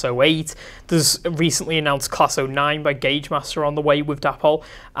the Class 08. There's a recently announced Class 09 by Gauge Master on the way with Dapol,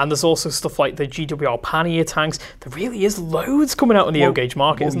 and there's also stuff like the GWR Pannier tanks. There really is loads coming out in the O-gauge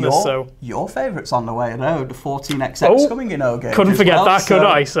market, isn't there? So your favourite's on the way though, the 14XX coming in O-gauge. Couldn't forget that, could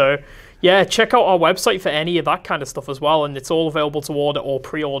I? So yeah, check out our website for any of that kind of stuff as well, and it's all available to order or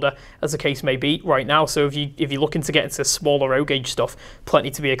pre-order, as the case may be, right now. So if you're looking to get into smaller O-gauge stuff,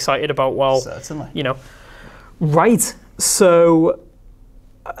 plenty to be excited about. Well, certainly, you know. Right, so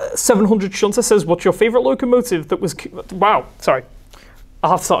 700 Shunter says, what's your favourite locomotive that was... Wow, sorry.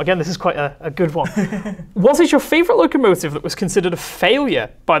 I'll have to start again. This is quite a good one. What is your favourite locomotive that was considered a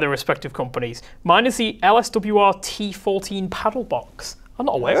failure by the respective companies? Mine is the LSWR T14 paddle box. I'm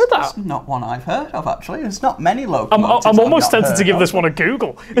not aware of that. That's not one I've heard of, actually. There's not many locomotives. I'm almost tempted to give this one a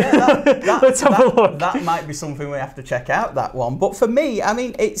Google. Yeah, Let's have a look. That might be something we have to check out, that one. But for me, I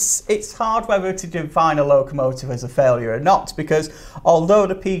mean, it's hard whether to define a locomotive as a failure or not, because although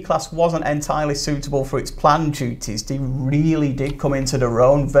the P-Class wasn't entirely suitable for its planned duties, they really did come into their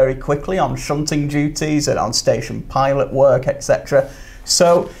own very quickly on shunting duties and on station pilot work, etc.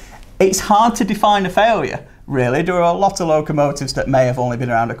 So it's hard to define a failure. Really, there are a lot of locomotives that may have only been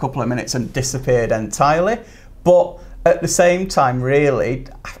around a couple of minutes and disappeared entirely, but at the same time, really,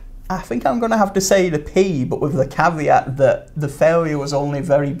 I think I'm going to have to say the P, but with the caveat that the failure was only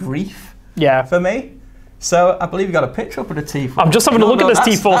very brief. Yeah. For me. So I believe you got a picture up of the T14. I'm just having a look at this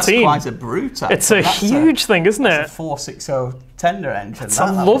T14. That's quite a brute. Actually. It's a huge thing, isn't it? It's a 460 tender engine. It's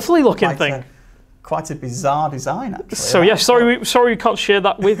a lovely looking thing. Quite a bizarre design, actually. So yeah, sorry we can't share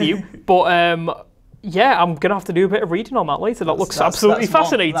that with you, but yeah, I'm going to have to do a bit of reading on that later. That looks absolutely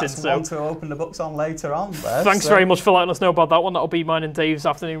fascinating. That's one to open the books on later on. There, Thanks very much for letting us know about that one. That'll be mine and Dave's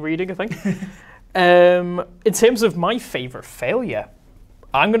afternoon reading, I think. In terms of my favourite failure,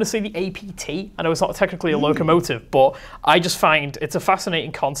 I'm going to say the APT. I know it's not technically a locomotive, but I just find it's a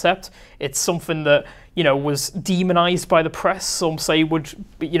fascinating concept. It's something that, you know, was demonised by the press. Some say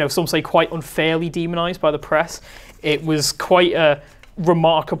some say quite unfairly demonised by the press. It was quite a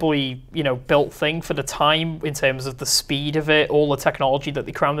remarkably, you know, built thing for the time in terms of the speed of it, all the technology that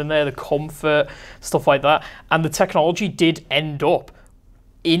they crammed in there, the comfort, stuff like that. And the technology did end up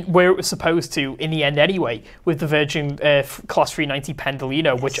in where it was supposed to in the end anyway, with the Virgin Class 390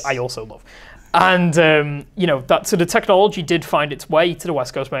 Pendolino, which I also love. And you know, so the technology did find its way to the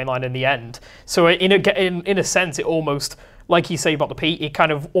West Coast Main Line in the end. So in a sense, it almost, like you say about the P, it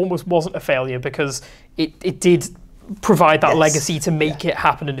kind of almost wasn't a failure because it did provide that legacy to make it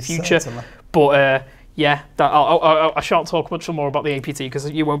happen in the future. Certainly. But yeah, I shan't talk much more about the APT because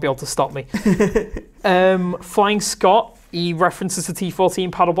you won't be able to stop me. Flying Scott, he references the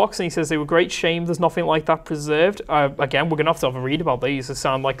T14 paddle box and he says they were great. Shame there's nothing like that preserved. Again, we're going to have a read about these. They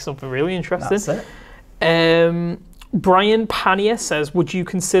sound like something really interesting. That's it. Brian Panier says, would you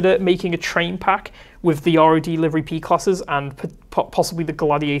consider making a train pack with the ROD livery P-classes and possibly the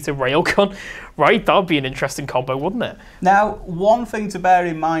Gladiator railgun? Right, that would be an interesting combo, wouldn't it? Now, one thing to bear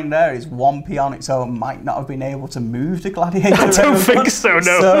in mind there is 1P on its own might not have been able to move the Gladiator railgun. I don't think so,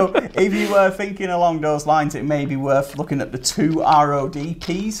 no. So if you were thinking along those lines, it may be worth looking at the 2 ROD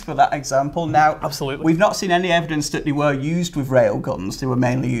Ps for that example. Now, absolutely, we've not seen any evidence that they were used with railguns. They were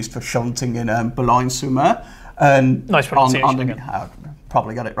mainly used for shunting in Boulogne-sur-Mer. Nice pronunciation again.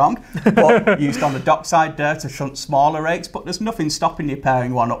 Probably got it wrong, but used on the dockside there to shunt smaller rakes, but there's nothing stopping you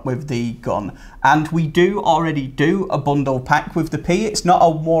pairing one up with the gun. And we already do a bundle pack with the P. It's not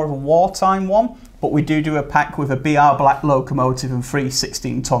more of a wartime one, but we do a pack with a BR Black locomotive and 3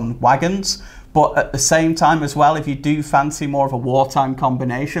 16-ton wagons. But at the same time as well, if you do fancy more of a wartime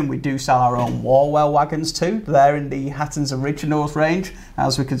combination, we do sell our own Warwell wagons too. They're in the Hattons Originals range,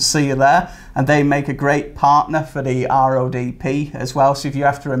 as we can see there, and they make a great partner for the RODP as well. So if you're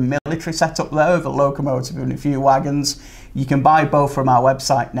after a military setup there with a locomotive and a few wagons, you can buy both from our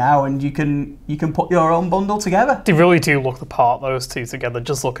website now, and you can put your own bundle together. They really do look the part, those two together.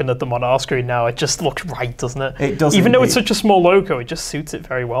 Just looking at them on our screen now, it just looks right, doesn't it? It does. Even though it's such a small logo, it just suits it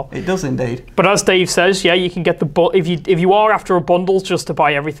very well. It does indeed. But as Dave says, yeah, you can get if you are after a bundle just to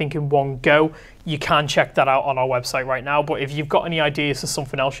buy everything in one go, you can check that out on our website right now. But if you've got any ideas for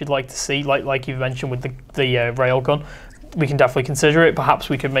something else you'd like to see, like you've mentioned with the railgun, we can definitely consider it. Perhaps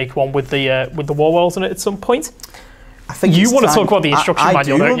we could make one with the Warwells in it at some point. I think you want to talk about the instruction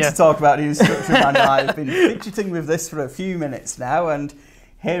manual, don't you? I do want to talk about the instruction manual. I've been fidgeting with this for a few minutes now, and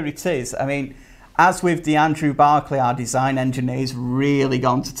here it is. I mean, as with the Andrew Barclay, our design engineer's really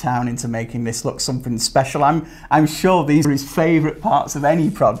gone to town into making this look something special. I'm sure these are his favourite parts of any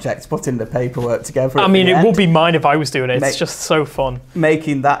project, putting the paperwork together. I mean, it would be mine if I was doing it. It's just so fun.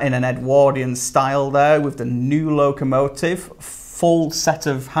 Making that in an Edwardian style there with the new locomotive, full set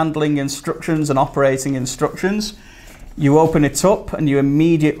of handling instructions and operating instructions. You open it up and you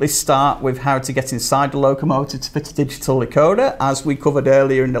immediately start with how to get inside the locomotive to fit a digital decoder, as we covered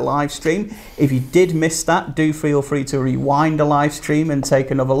earlier in the live stream. If you did miss that, do feel free to rewind the live stream and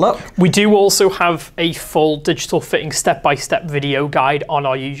take another look. We do also have a full digital fitting step-by-step video guide on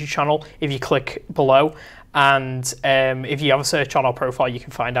our YouTube channel if you click below. And if you have a search on our profile, you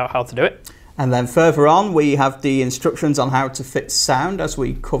can find out how to do it. And then further on, we have the instructions on how to fit sound, as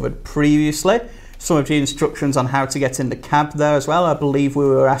we covered previously. Some of the instructions on how to get in the cab there as well. I believe we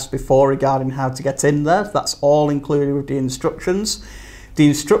were asked before regarding how to get in there. That's all included with the instructions. The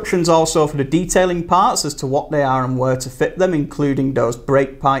instructions also for the detailing parts as to what they are and where to fit them, including those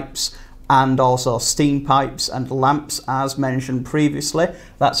brake pipes and also steam pipes and lamps, as mentioned previously.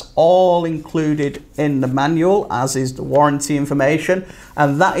 That's all included in the manual, as is the warranty information,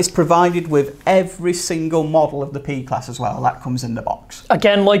 and that is provided with every single model of the P-Class as well. That comes in the box.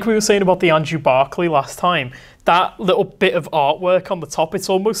 Again, like we were saying about the Andrew Barclay last time, that little bit of artwork on the top, it's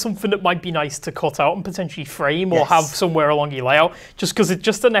almost something that might be nice to cut out and potentially frame or have somewhere along your layout, just because it's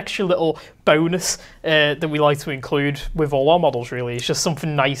just an extra little bonus that we like to include with all our models, really. It's just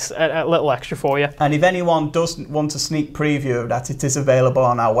something nice, a little extra for you. And if anyone does want a sneak preview of that, it is available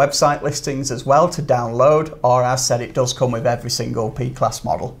on our website listings as well to download, or as said, it does come with every single P-Class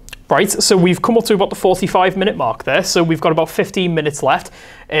model. Right, so we've come up to about the 45-minute mark there, so we've got about 15 minutes left.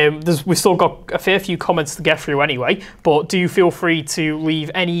 We've still got a fair few comments to get through anyway, but do feel free to leave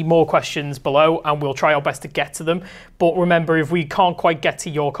any more questions below and we'll try our best to get to them. But remember, if we can't quite get to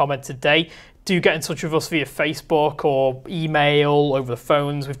your comment today, do get in touch with us via Facebook or email, over the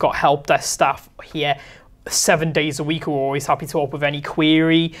phones. We've got help desk staff here 7 days a week who are always happy to help with any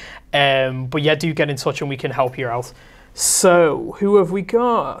query. But yeah, do get in touch and we can help you out. So, who have we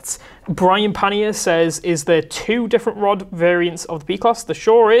got? Brian Panier says, is there 2 different rod variants of the P-Class? There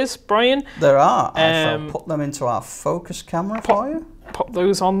sure is, Brian. There are. I shall put them into our focus camera for you. Pop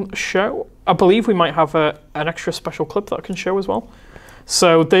those on show. I believe we might have an extra special clip that I can show as well.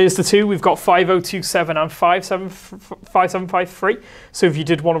 So there's the 2. We've got 5027 and 5753. So if you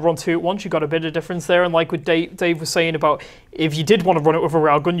did want to run 2 at once, you got a bit of difference there. And like what Dave was saying about, if you did want to run it with a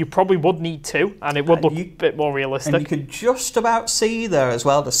railgun, you probably would need 2, and it would look a bit more realistic. And you could just about see there as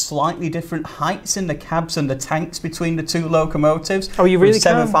well the slightly different heights in the cabs and the tanks between the 2 locomotives. Oh, you really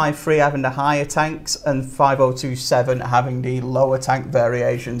can? 753 having the higher tanks and 5027 having the lower tank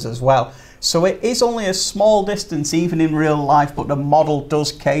variations as well. So it is only a small distance even in real life, but the model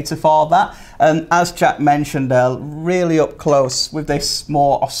does cater for that. And as Jack mentioned, really up close with this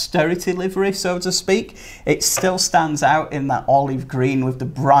more austerity livery, so to speak, it still stands out in that olive green with the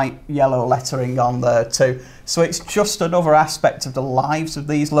bright yellow lettering on there too. So it's just another aspect of the lives of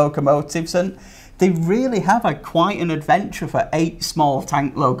these locomotives, and they really have had quite an adventure for 8 small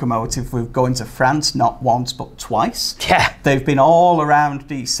tank locomotives with going to France not once but twice. Yeah. They've been all around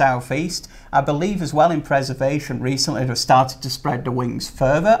the southeast. I believe as well in preservation recently they've started to spread the wings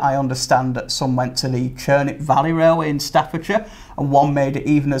further. I understand that some went to the Churnip Valley Railway in Staffordshire, and one made it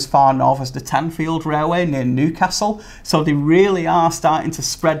even as far north as the Tanfield Railway near Newcastle. So they really are starting to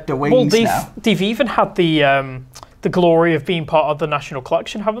spread the wings now. They've even had the glory of being part of the National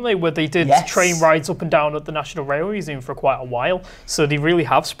Collection, haven't they? Where they did train rides up and down at the National Railway Museum for quite a while. So they really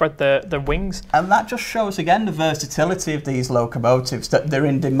have spread their wings. And that just shows again the versatility of these locomotives, that they're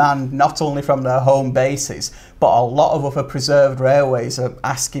in demand not only from their home bases, but a lot of other preserved railways are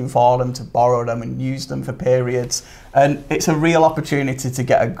asking for them to borrow them and use them for periods. And it's a real opportunity to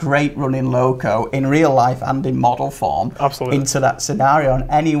get a great running loco in real life and in model form into that scenario. And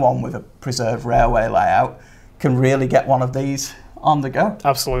anyone with a preserved railway layout can really get one of these on the go.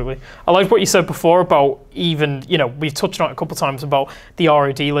 Absolutely. I like what you said before about even, you know, we've touched on it a couple of times about the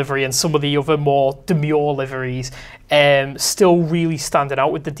ROD livery and some of the other more demure liveries still really standing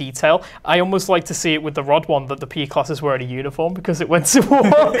out with the detail. I almost like to see it with the Rod one that the P-Class is wearing a uniform because it went to war.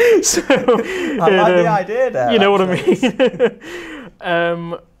 So, I like the idea there. You know actually. What I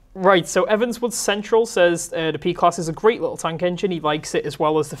mean? Right, so Evanswood Central says the P-Class is a great little tank engine. He likes it as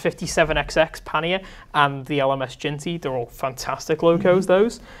well as the 57XX Panier and the LMS Ginty. They're all fantastic locos,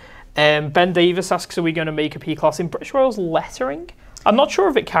 those. Ben Davis asks, are we going to make a P-Class in British Rail's lettering? I'm not sure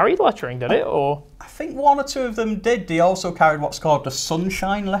if it carried lettering, did it? Or I think 1 or 2 of them did. They also carried what's called the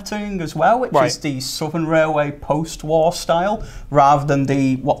Sunshine lettering as well, which is the Southern Railway post-war style, rather than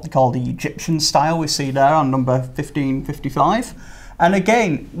the what they call the Egyptian style we see there on number 1555. And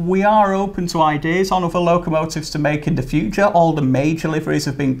again, we are open to ideas on other locomotives to make in the future. All the major liveries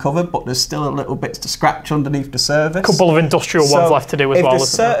have been covered, but there's still a little bit to scratch underneath the surface. A couple of industrial ones left to do as well. If there's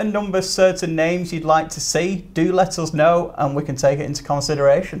certain numbers, certain names you'd like to see, do let us know and we can take it into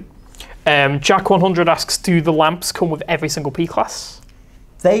consideration. Jack100 asks, do the lamps come with every single P-Class?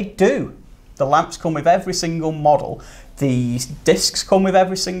 They do. The lamps come with every single model. The discs come with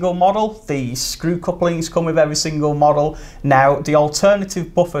every single model. The screw couplings come with every single model. Now, the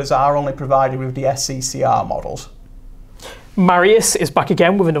alternative buffers are only provided with the SECR models. Marius is back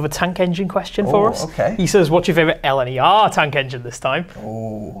again with another tank engine question for us. Okay. He says, what's your favourite LNER tank engine this time?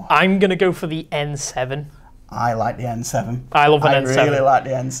 Oh. I'm going to go for the N7. I like the N7. I love an N7. I really like the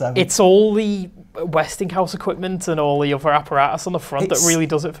N7. It's all the Westinghouse equipment and all the other apparatus on the front that really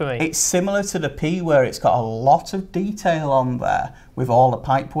does it for me. It's similar to the P, where it's got a lot of detail on there with all the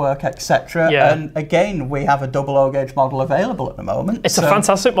pipe work, etc. Yeah. And again, we have a 00 gauge model available at the moment. It's a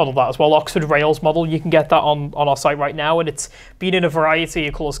fantastic model, that as well. Oxford Rails model. You can get that on our site right now, and it's been in a variety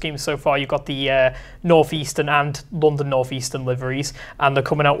of colour schemes so far. You've got the Northeastern and London Northeastern liveries, and they're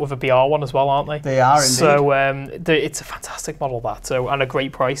coming out with a BR one as well, aren't they? They are indeed. So it's a fantastic model, that. So, and a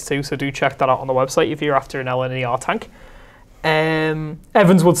great price too. So do check that out on the website if you're after an LNER tank.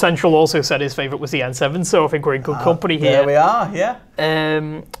 Evanswood Central also said his favourite was the N7, so I think we're in good company here. There we are,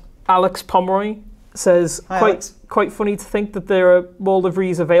 yeah. Alex Pomeroy says, quite funny to think that there are more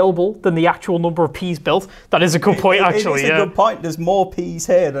liveries available than the actual number of Ps built. That is a good point, actually. It is a good point. There's more Ps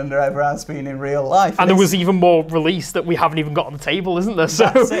here than there ever has been in real life. And there was even more released that we haven't even got on the table, isn't there? So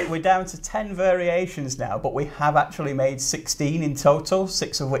that's it. We're down to 10 variations now, but we have actually made 16 in total,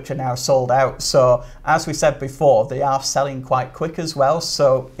 6 of which are now sold out. So as we said before, they are selling quite quick as well.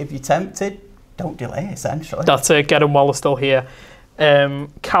 So if you're tempted, don't delay, essentially. That's it. Get them while they're still here.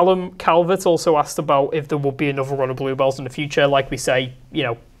 Callum Calvert also asked about if there will be another run of Bluebells in the future. Like we say,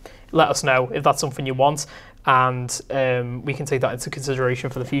 let us know if that's something you want, and we can take that into consideration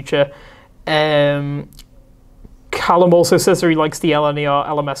for the future. Callum also says that he likes the LNER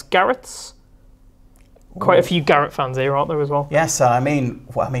LMS Garretts. Quite a few Garrett fans here, aren't there, as well? Yes, I mean,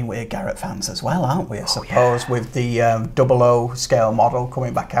 we're Garrett fans as well, aren't we? I suppose with the 00 scale model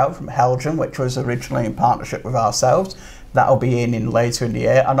coming back out from Helgen, which was originally in partnership with ourselves. That'll be in later in the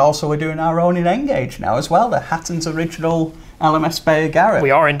year, and also we're doing our own in N-Gauge now as well, the Hattons original LMS Bayer Garrett.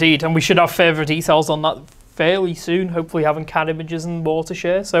 We are indeed, and we should have further details on that fairly soon, hopefully having CAD images and more to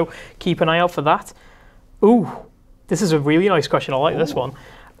share, so keep an eye out for that. Ooh, this is a really nice question, I like this one.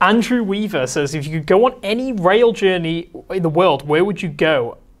 Andrew Weaver says, if you could go on any rail journey in the world, where would you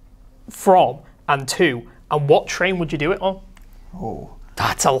go from and to, and what train would you do it on? Oh,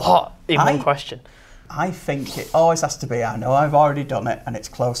 that's a lot in one question. I think it always has to be, I know I've already done it and it's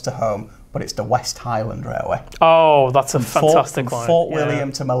close to home, but it's the West Highland Railway. Oh, that's a fantastic line. Fort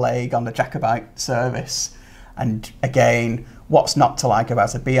William to Mallaig on the Jacobite service. And again, what's not to like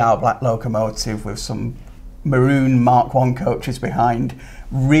about a BR Black locomotive with some maroon Mark I coaches behind?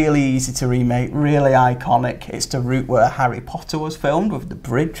 Really easy to remake, really iconic. It's the route where Harry Potter was filmed, with the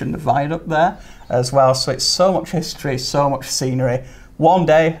bridge and the viaduct there as well. So it's so much history, so much scenery. One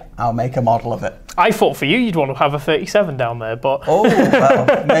day, I'll make a model of it. I thought for you'd want to have a 37 down there, but... Oh,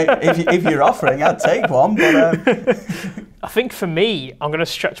 well, mate, if you're offering, I'd take one, but... I think for me, I'm going to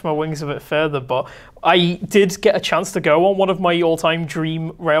stretch my wings a bit further, but I did get a chance to go on one of my all-time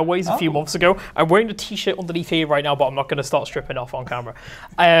dream railways a few months ago. I'm wearing the T-shirt underneath here right now, but I'm not going to start stripping off on camera.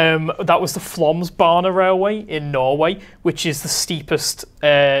 That was the Flåmsbane Railway in Norway, which is the steepest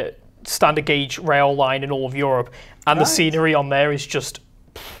standard gauge rail line in all of Europe. And the scenery on there is just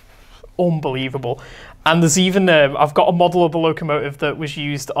unbelievable. And there's even, I've got a model of the locomotive that was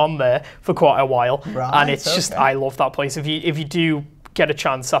used on there for quite a while. And it's just, I love that place. If you do get a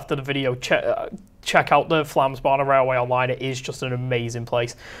chance after the video, check out the Flåmsbane Railway online. It is just an amazing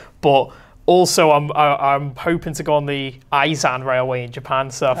place. But also, I'm hoping to go on the Eizan Railway in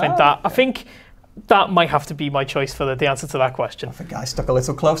Japan. So I think that might have to be my choice for the answer to that question. I think I stuck a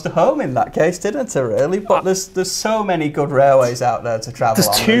little close to home in that case, didn't I, really? But there's so many good railways out there to travel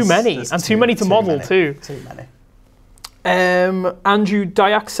on. There's too many, and too many to model too. Too many. Andrew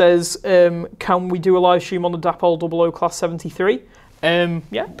Dyack says, can we do a live stream on the Dapol 00 Class 73?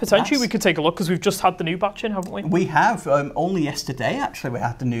 Yeah, potentially we could take a look, because we've just had the new batch in, haven't we? We have. Only yesterday, actually, we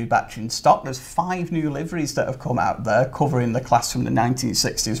had the new batch in stock. There's 5 new liveries that have come out there, covering the class from the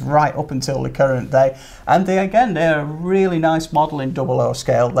 1960s right up until the current day. And they're a really nice model in 00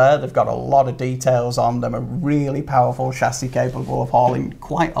 scale there. They've got a lot of details on them, a really powerful chassis capable of hauling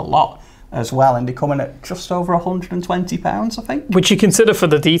quite a lot as well, and they're coming at just over £120, I think. Which you consider for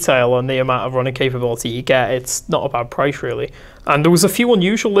the detail and the amount of running capability you get, it's not a bad price, really. And there was a few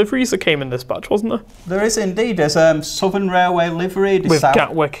unusual liveries that came in this batch, wasn't there? There is indeed. There's Southern Railway livery. With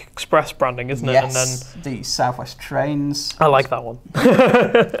Gatwick Express branding, isn't it? Yes, and then the South West Trains. I like that one.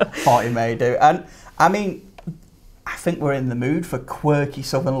 Thought you may do. And, I mean, I think we're in the mood for quirky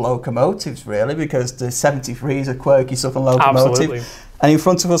Southern locomotives, really, because the 73 is a quirky Southern locomotive. Absolutely. And in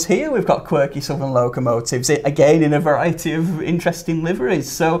front of us here, we've got quirky Southern locomotives, again in a variety of interesting liveries.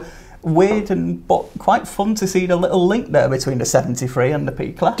 So weird but quite fun to see the little link there between the 73 and the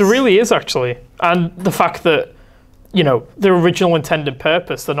P-Class. There really is, actually. And the fact that you know, their original intended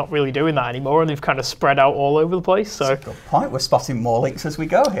purpose. They're not really doing that anymore, and they've kind of spread out all over the place. So that's a good point. We're spotting more links as we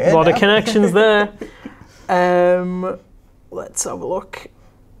go here. A lot of connections there. Let's have a look.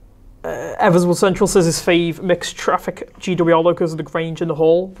 Everswood Central says his fave mixed traffic GWR locos are the Grange and the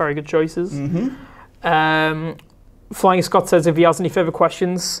Hall. Very good choices. Flying Scott says if he has any further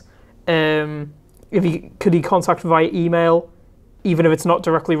questions, could he contact via email, even if it's not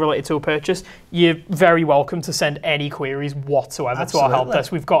directly related to a purchase. You're very welcome to send any queries whatsoever to our help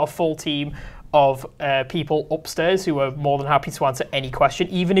desk. We've got a full team of people upstairs who are more than happy to answer any question,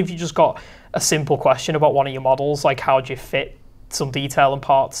 even if you just got a simple question about one of your models, like how do you fit some detail and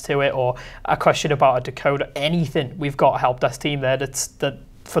parts to it, or a question about a decoder, anything. We've got a help desk team there that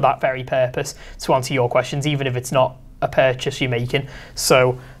for that very purpose to answer your questions, even if it's not a purchase you're making.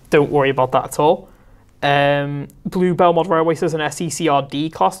 So don't worry about that at all. Blue Belmont Railway says an SECR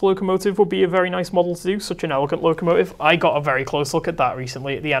D-class locomotive would be a very nice model to do, such an elegant locomotive. I got a very close look at that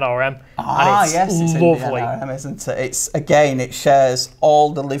recently at the NRM. Yes, it's lovely. In the NRM, isn't it? It's, again, it shares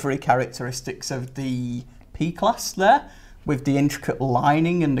all the livery characteristics of the P-class there, with the intricate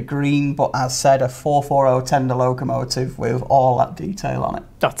lining and the green, but as said, a 440 tender locomotive with all that detail on it.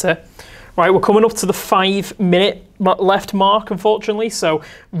 That's it. Right, we're coming up to the 5-minute left mark, unfortunately, so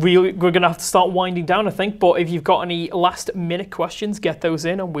we're going to have to start winding down, I think. But if you've got any last-minute questions, get those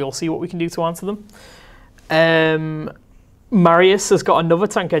in, and we'll see what we can do to answer them. Marius has got another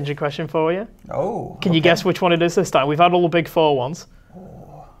tank engine question for you. Oh, Can you guess which one it is this time? We've had all the big 4 ones.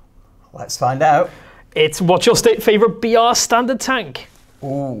 Oh, let's find out. It's what's your favourite BR standard tank?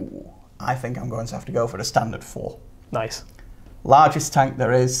 Ooh, I think I'm going to have to go for the standard 4. Nice. Largest tank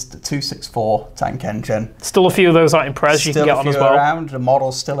there is, the 264 tank engine. Still a few of those out in Prez you can get on as well. Still a few around. The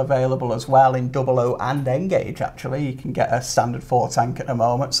model's still available as well in 00 and N-gauge, actually. You can get a standard 4 tank at the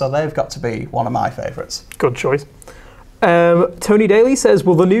moment, so they've got to be one of my favourites. Good choice. Tony Daly says,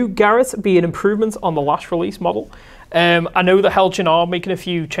 will the new Garrett be an improvement on the last release model? I know that Helgen are making a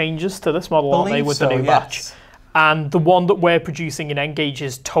few changes to this model, aren't they, with the new batch? And the one that we're producing in N-gauge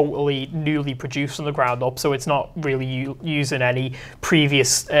is totally newly produced from the ground up, so it's not really using any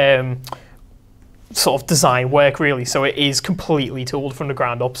previous sort of design work, really. So it is completely tooled from the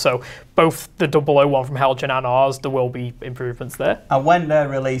ground up. So both the 001 from Helgen and ours, there will be improvements there. And when they're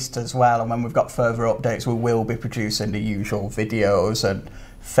released as well, and when we've got further updates, we will be producing the usual videos and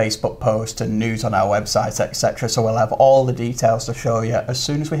Facebook posts and news on our website, etc. So we'll have all the details to show you as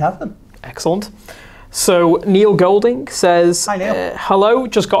soon as we have them. Excellent. So Neil Golding says, hi Neil. Hello,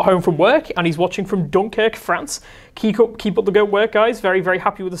 just got home from work and he's watching from Dunkirk, France. Keep up the good work, guys. Very, very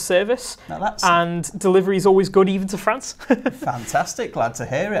happy with the service. And delivery is always good, even to France. Fantastic, glad to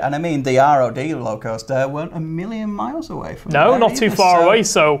hear it. And I mean, the ROD locos there weren't a million miles away from No, not too far away,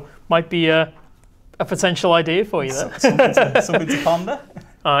 so might be a potential idea for you there. Something to ponder.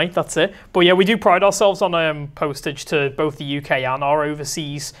 Aye, that's it. But yeah, we do pride ourselves on postage to both the UK and our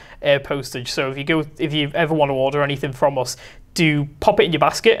overseas postage. So if you ever want to order anything from us, do pop it in your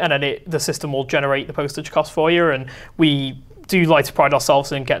basket, and then the system will generate the postage cost for you. And we do like to pride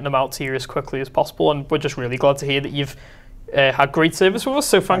ourselves in getting them out to you as quickly as possible. And we're just really glad to hear that you've had great service with us.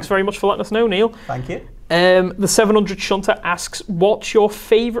 So thanks very much for letting us know, Neil. Thank you. The 700 Shunter asks, what's your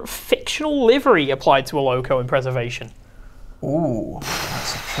favourite fictional livery applied to a loco in preservation? Ooh,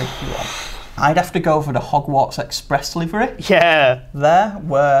 that's a tricky one. I'd have to go for the Hogwarts Express livery. Yeah. There,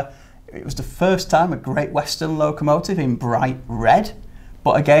 where it was the first time a Great Western locomotive in bright red.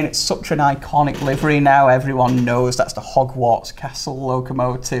 But again, it's such an iconic livery now. Everyone knows that's the Hogwarts Castle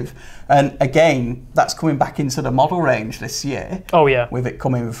locomotive. And again, that's coming back into the model range this year. Oh, yeah. With it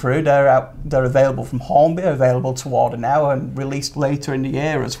coming through. They're available from Hornby, available to order now, and released later in the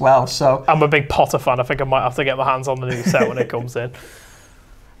year as well. So I'm a big Potter fan. I think I might have to get my hands on the new set when it comes in.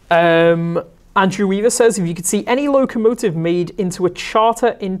 Andrew Weaver says, if you could see any locomotive made into a charter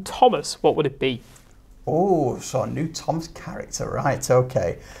in Thomas, what would it be? Oh, so a new Thomas character, right,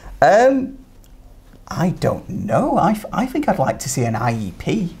 okay. I don't know. I think I'd like to see an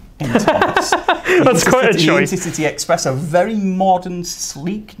IEP in Thomas. That's quite a choice. The Intercity Express, a very modern,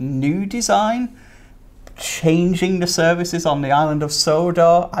 sleek, new design, changing the services on the island of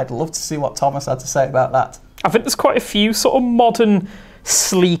Sodor. I'd love to see what Thomas had to say about that. I think there's quite a few sort of modern,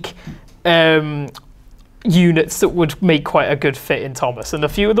 sleek units that would make quite a good fit in Thomas, and a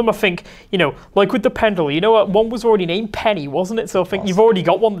few of them I think, like with the Pendle, one was already named Penny, wasn't it? So I think you've already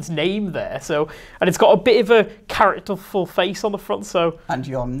got one that's named there, and it's got a bit of a characterful face on the front. So, and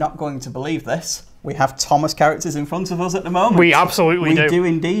you're not going to believe this, We have Thomas characters in front of us at the moment. We absolutely do. We do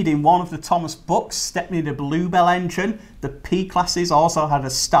indeed. In one of the Thomas books, Stepney the Bluebell engine, the P classes also had a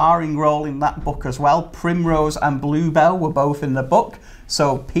starring role in that book as well. Primrose and Bluebell were both in the book.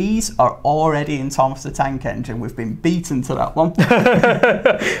 So P's are already in Thomas the Tank Engine. We've been beaten to that one.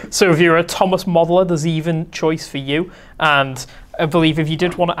 So if you're a Thomas modeler, there's even choice for you. And I believe if you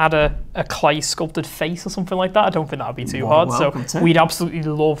did want to add a clay sculpted face or something like that, I don't think that would be too hard. So we'd absolutely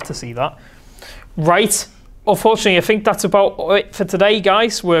love to see that. Right. Unfortunately, I think that's about it for today,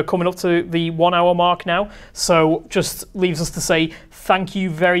 guys. We're coming up to the 1 hour mark now. So just leaves us to say thank you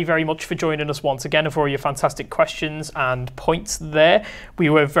very, very much for joining us once again and for all your fantastic questions and points there. We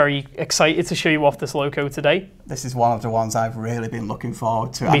were very excited to show you off this Loco today. This is one of the ones I've really been looking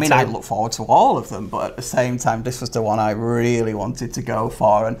forward to. I mean, I look forward to all of them, but at the same time, this was the one I really wanted to go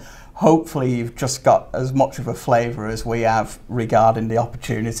for. And hopefully you've just got as much of a flavour as we have regarding the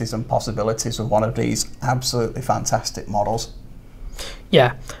opportunities and possibilities of one of these absolutely fantastic models.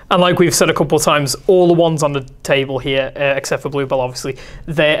 Yeah, and like we've said a couple of times, all the ones on the table here, except for Bluebell obviously,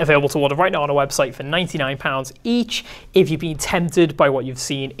 they're available to order right now on our website for £99 each. If you've been tempted by what you've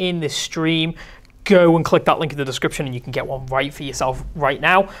seen in this stream, go and click that link in the description and you can get one right for yourself right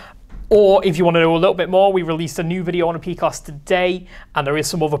now. Or if you want to know a little bit more, we released a new video on a P-Class today, and there is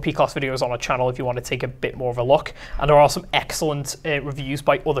some other P-Class videos on our channel if you want to take a bit more of a look. And there are some excellent reviews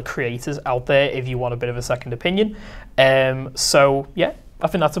by other creators out there if you want a bit of a second opinion. So yeah, I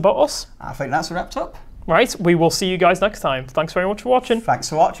think that's about us. I think that's wrapped up. Right, we will see you guys next time. Thanks very much for watching. Thanks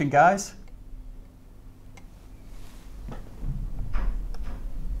for watching, guys.